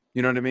clue.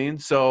 You know what I mean?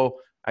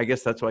 So I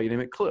guess that's why you name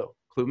it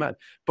ClewMed.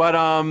 But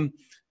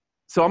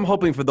so I'm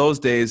hoping for those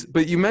days.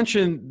 But you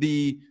mentioned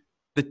the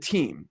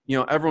team.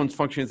 Everyone's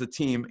functioning as a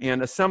team,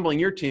 and assembling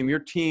your team. Your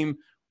team,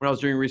 when I was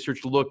doing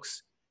research,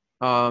 looks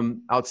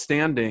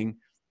outstanding.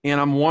 And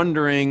I'm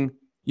wondering,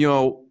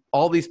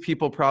 all these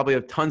people probably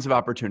have tons of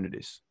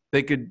opportunities.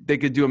 They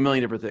could do a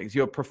million different things.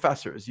 You have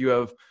professors, you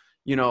have,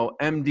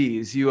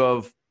 MDs, you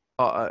have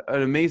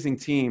an amazing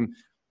team.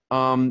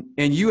 And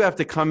you have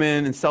to come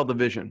in and sell the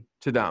vision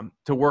to them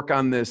to work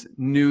on this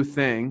new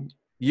thing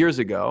years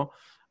ago.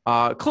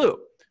 Clue,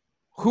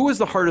 who is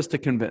the hardest to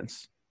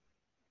convince?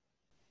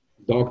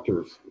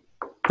 Doctors.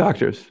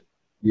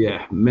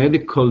 Yeah,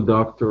 medical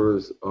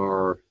doctors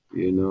are,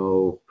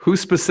 Who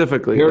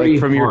specifically, like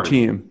from your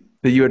team,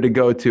 that you had to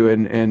go to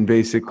and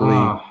basically...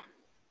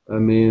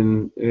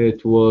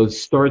 it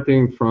was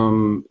starting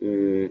from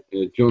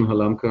John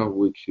Halamka,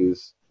 which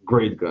is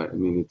great guy.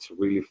 It's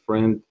really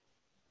friend.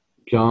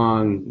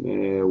 John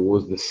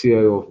was the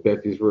CIO of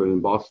Beth Israel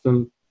in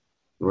Boston.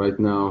 Right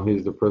now,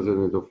 he's the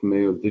president of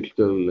Mayo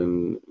Digital.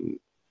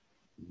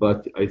 But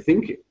I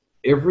think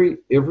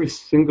every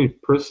single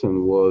person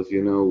was,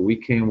 we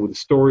came with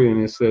a story,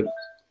 and I said,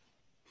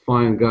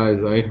 fine, guys,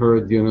 I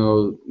heard,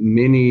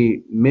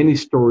 many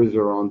stories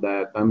around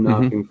that. I'm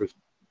not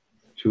interested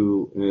to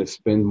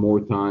spend more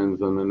time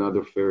on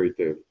another fairy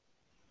tale.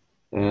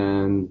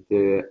 And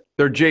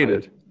they're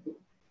jaded.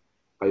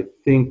 I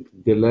think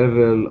the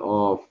level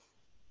of,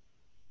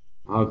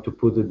 how to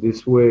put it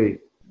this way,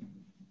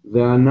 they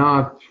are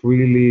not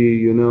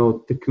really,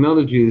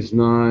 technology is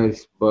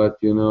nice, but,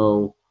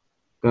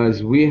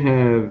 guys, we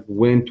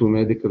went to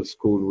medical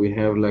school. We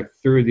have like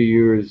 30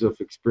 years of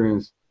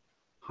experience.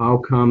 How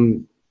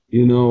come,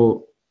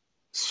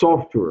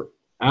 software,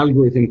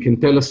 algorithm can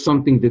tell us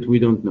something that we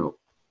don't know?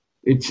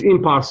 It's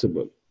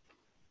impossible.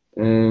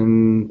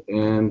 And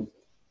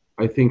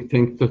I think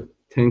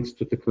thanks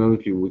to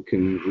technology, we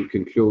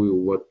can show you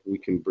what we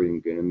can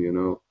bring.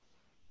 And,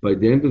 by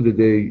the end of the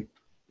day,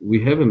 we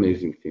have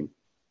amazing team.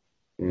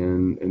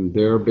 And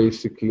they're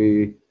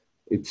basically,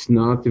 it's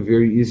not a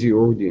very easy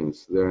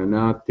audience. They're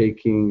not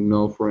taking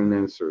no for an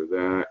answer.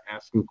 They're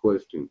asking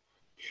questions.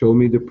 Show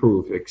me the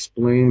proof.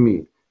 Explain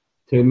me.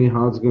 Tell me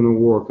how it's going to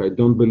work. I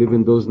don't believe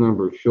in those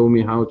numbers. Show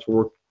me how it's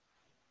working.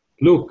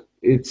 Look,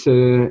 it's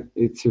a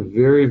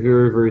very,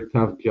 very, very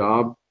tough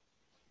job,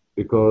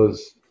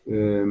 because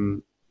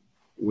when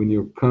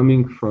you're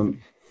coming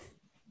from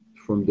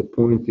the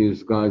point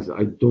is, guys,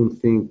 I don't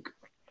think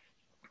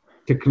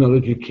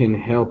technology can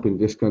help in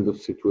this kind of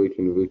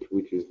situation,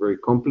 which is very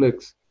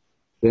complex.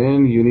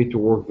 Then you need to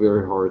work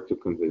very hard to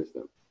convince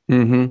them.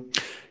 Mm-hmm.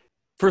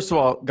 First of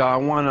all, Guy,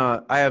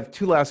 I have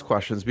two last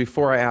questions.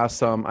 Before I ask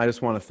them, I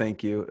just want to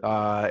thank you.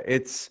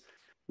 It's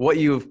what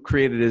you've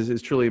created is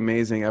truly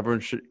amazing.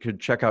 Everyone could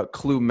check out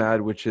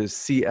ClewMed, which is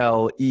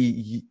CLEW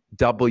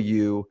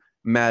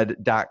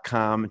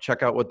med.com.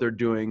 Check out what they're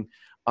doing.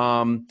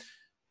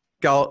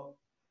 Gal,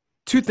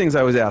 two things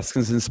I was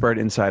asking since Inspired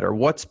Insider.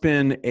 What's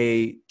been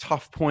a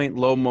tough point,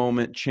 low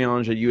moment,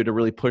 challenge that you had to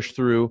really push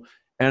through?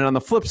 And on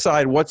the flip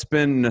side, what's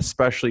been an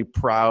especially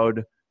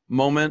proud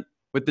moment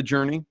with the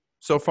journey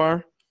so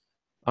far?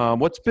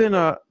 What's been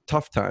a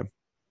tough time?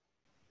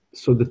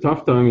 So the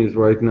tough time is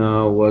right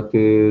now,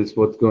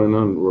 what's going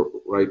on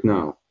right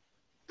now.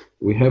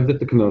 We have the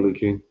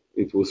technology.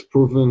 It was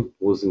proven,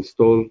 was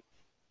installed.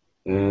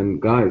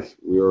 And guys,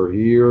 we are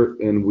here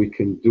and we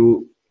can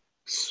do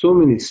so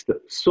many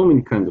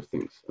kind of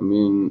things. I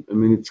mean,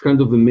 it's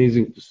kind of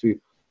amazing to see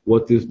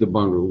what is the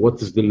boundary,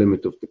 what is the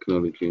limit of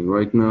technology. And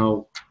right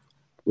now,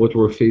 what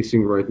we're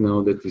facing right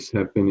now that is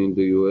happening in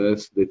the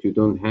US, that you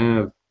don't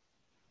have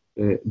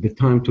the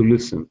time to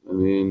listen. I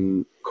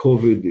mean,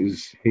 COVID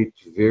is hit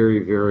very,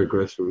 very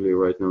aggressively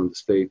right now in the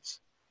States,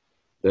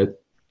 that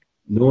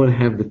no one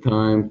have the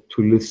time to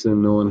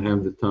listen, no one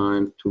have the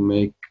time to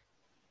make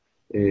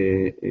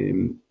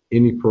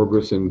any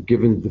progress. And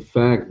given the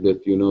fact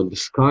that, the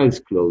sky is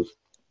closed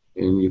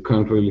and you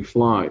can't really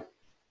fly,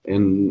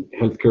 and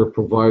healthcare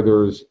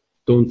providers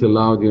don't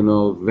allow,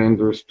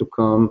 vendors to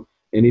come,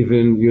 and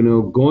even,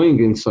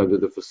 going inside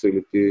of the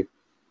facility,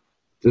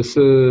 this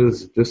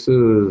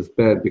is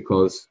bad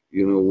because,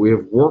 we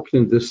have worked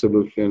in this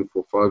solution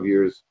for 5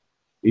 years.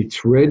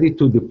 It's ready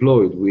to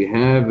deploy it. We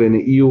have an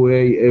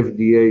EUA,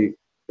 FDA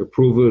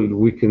approval.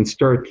 We can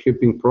start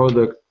shipping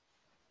product,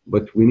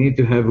 but we need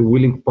to have a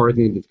willing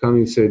partner that come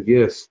and said,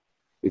 yes,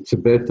 it's a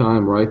bad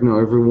time right now.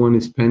 Everyone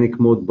is panic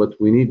mode, but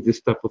we need this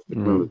type of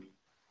technology.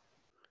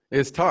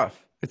 It's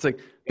tough. It's like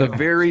the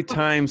very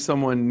time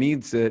someone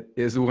needs it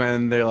is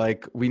when they're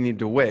like, we need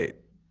to wait.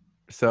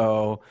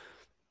 So,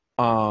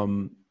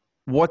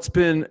 what's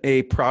been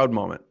a proud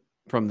moment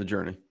from the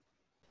journey?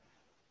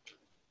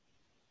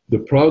 The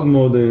proud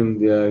moment,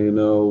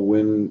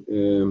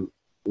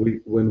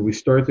 when we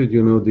started,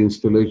 the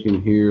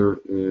installation here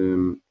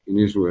in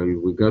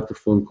Israel, we got a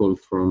phone call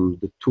from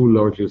the two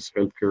largest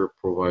healthcare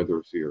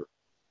providers here,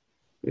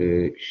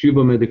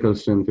 Sheba Medical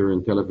Center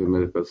and Tel Aviv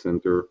Medical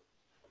Center.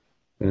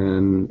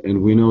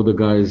 And we know the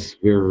guys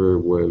very,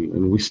 very well.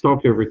 And we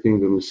stopped everything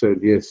and we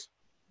said, yes,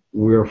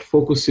 we are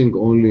focusing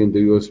only in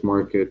the US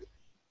market,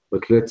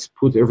 but let's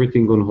put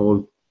everything on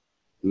hold.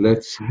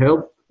 Let's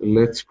help,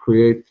 let's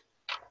create.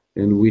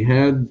 And we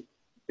had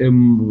a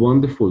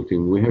wonderful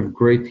team. We have a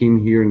great team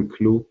here in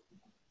Clue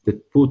that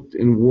put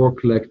and work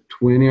like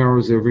 20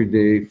 hours every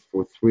day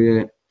for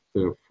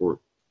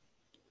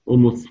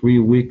almost 3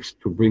 weeks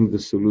to bring the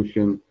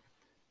solution.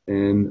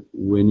 And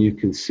when you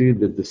can see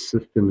that the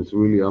system is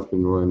really up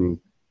and running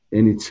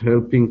and it's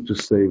helping to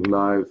save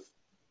lives,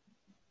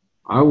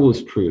 I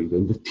was thrilled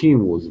and the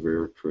team was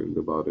very thrilled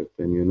about it.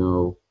 And,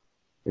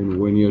 and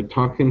when you're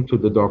talking to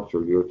the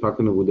doctor, you're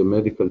talking with the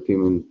medical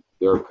team and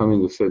they're coming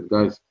and said,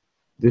 guys,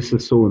 this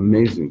is so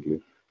amazingly.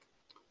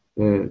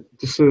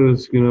 This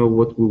is,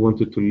 what we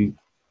wanted to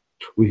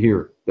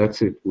hear.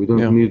 That's it. We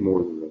don't need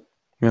more than that.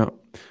 Yeah.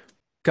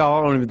 Gal,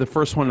 I want to be the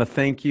first one to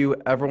thank you.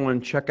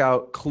 Everyone, check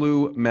out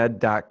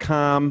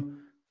ClewMed.com.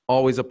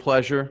 Always a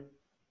pleasure.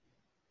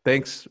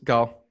 Thanks,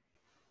 Gal.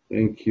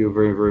 Thank you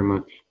very, very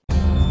much.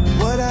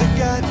 What I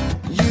got,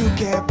 you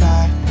can't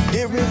buy.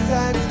 It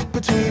resides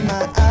between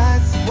my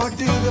eyes. Walked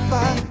through the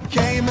fire,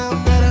 came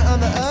out better on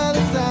the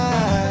other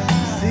side.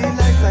 See,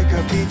 life's like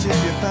a beach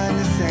if you find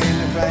the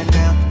sailing right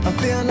now. I'm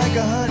feeling like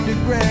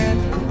 $100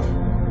 grand.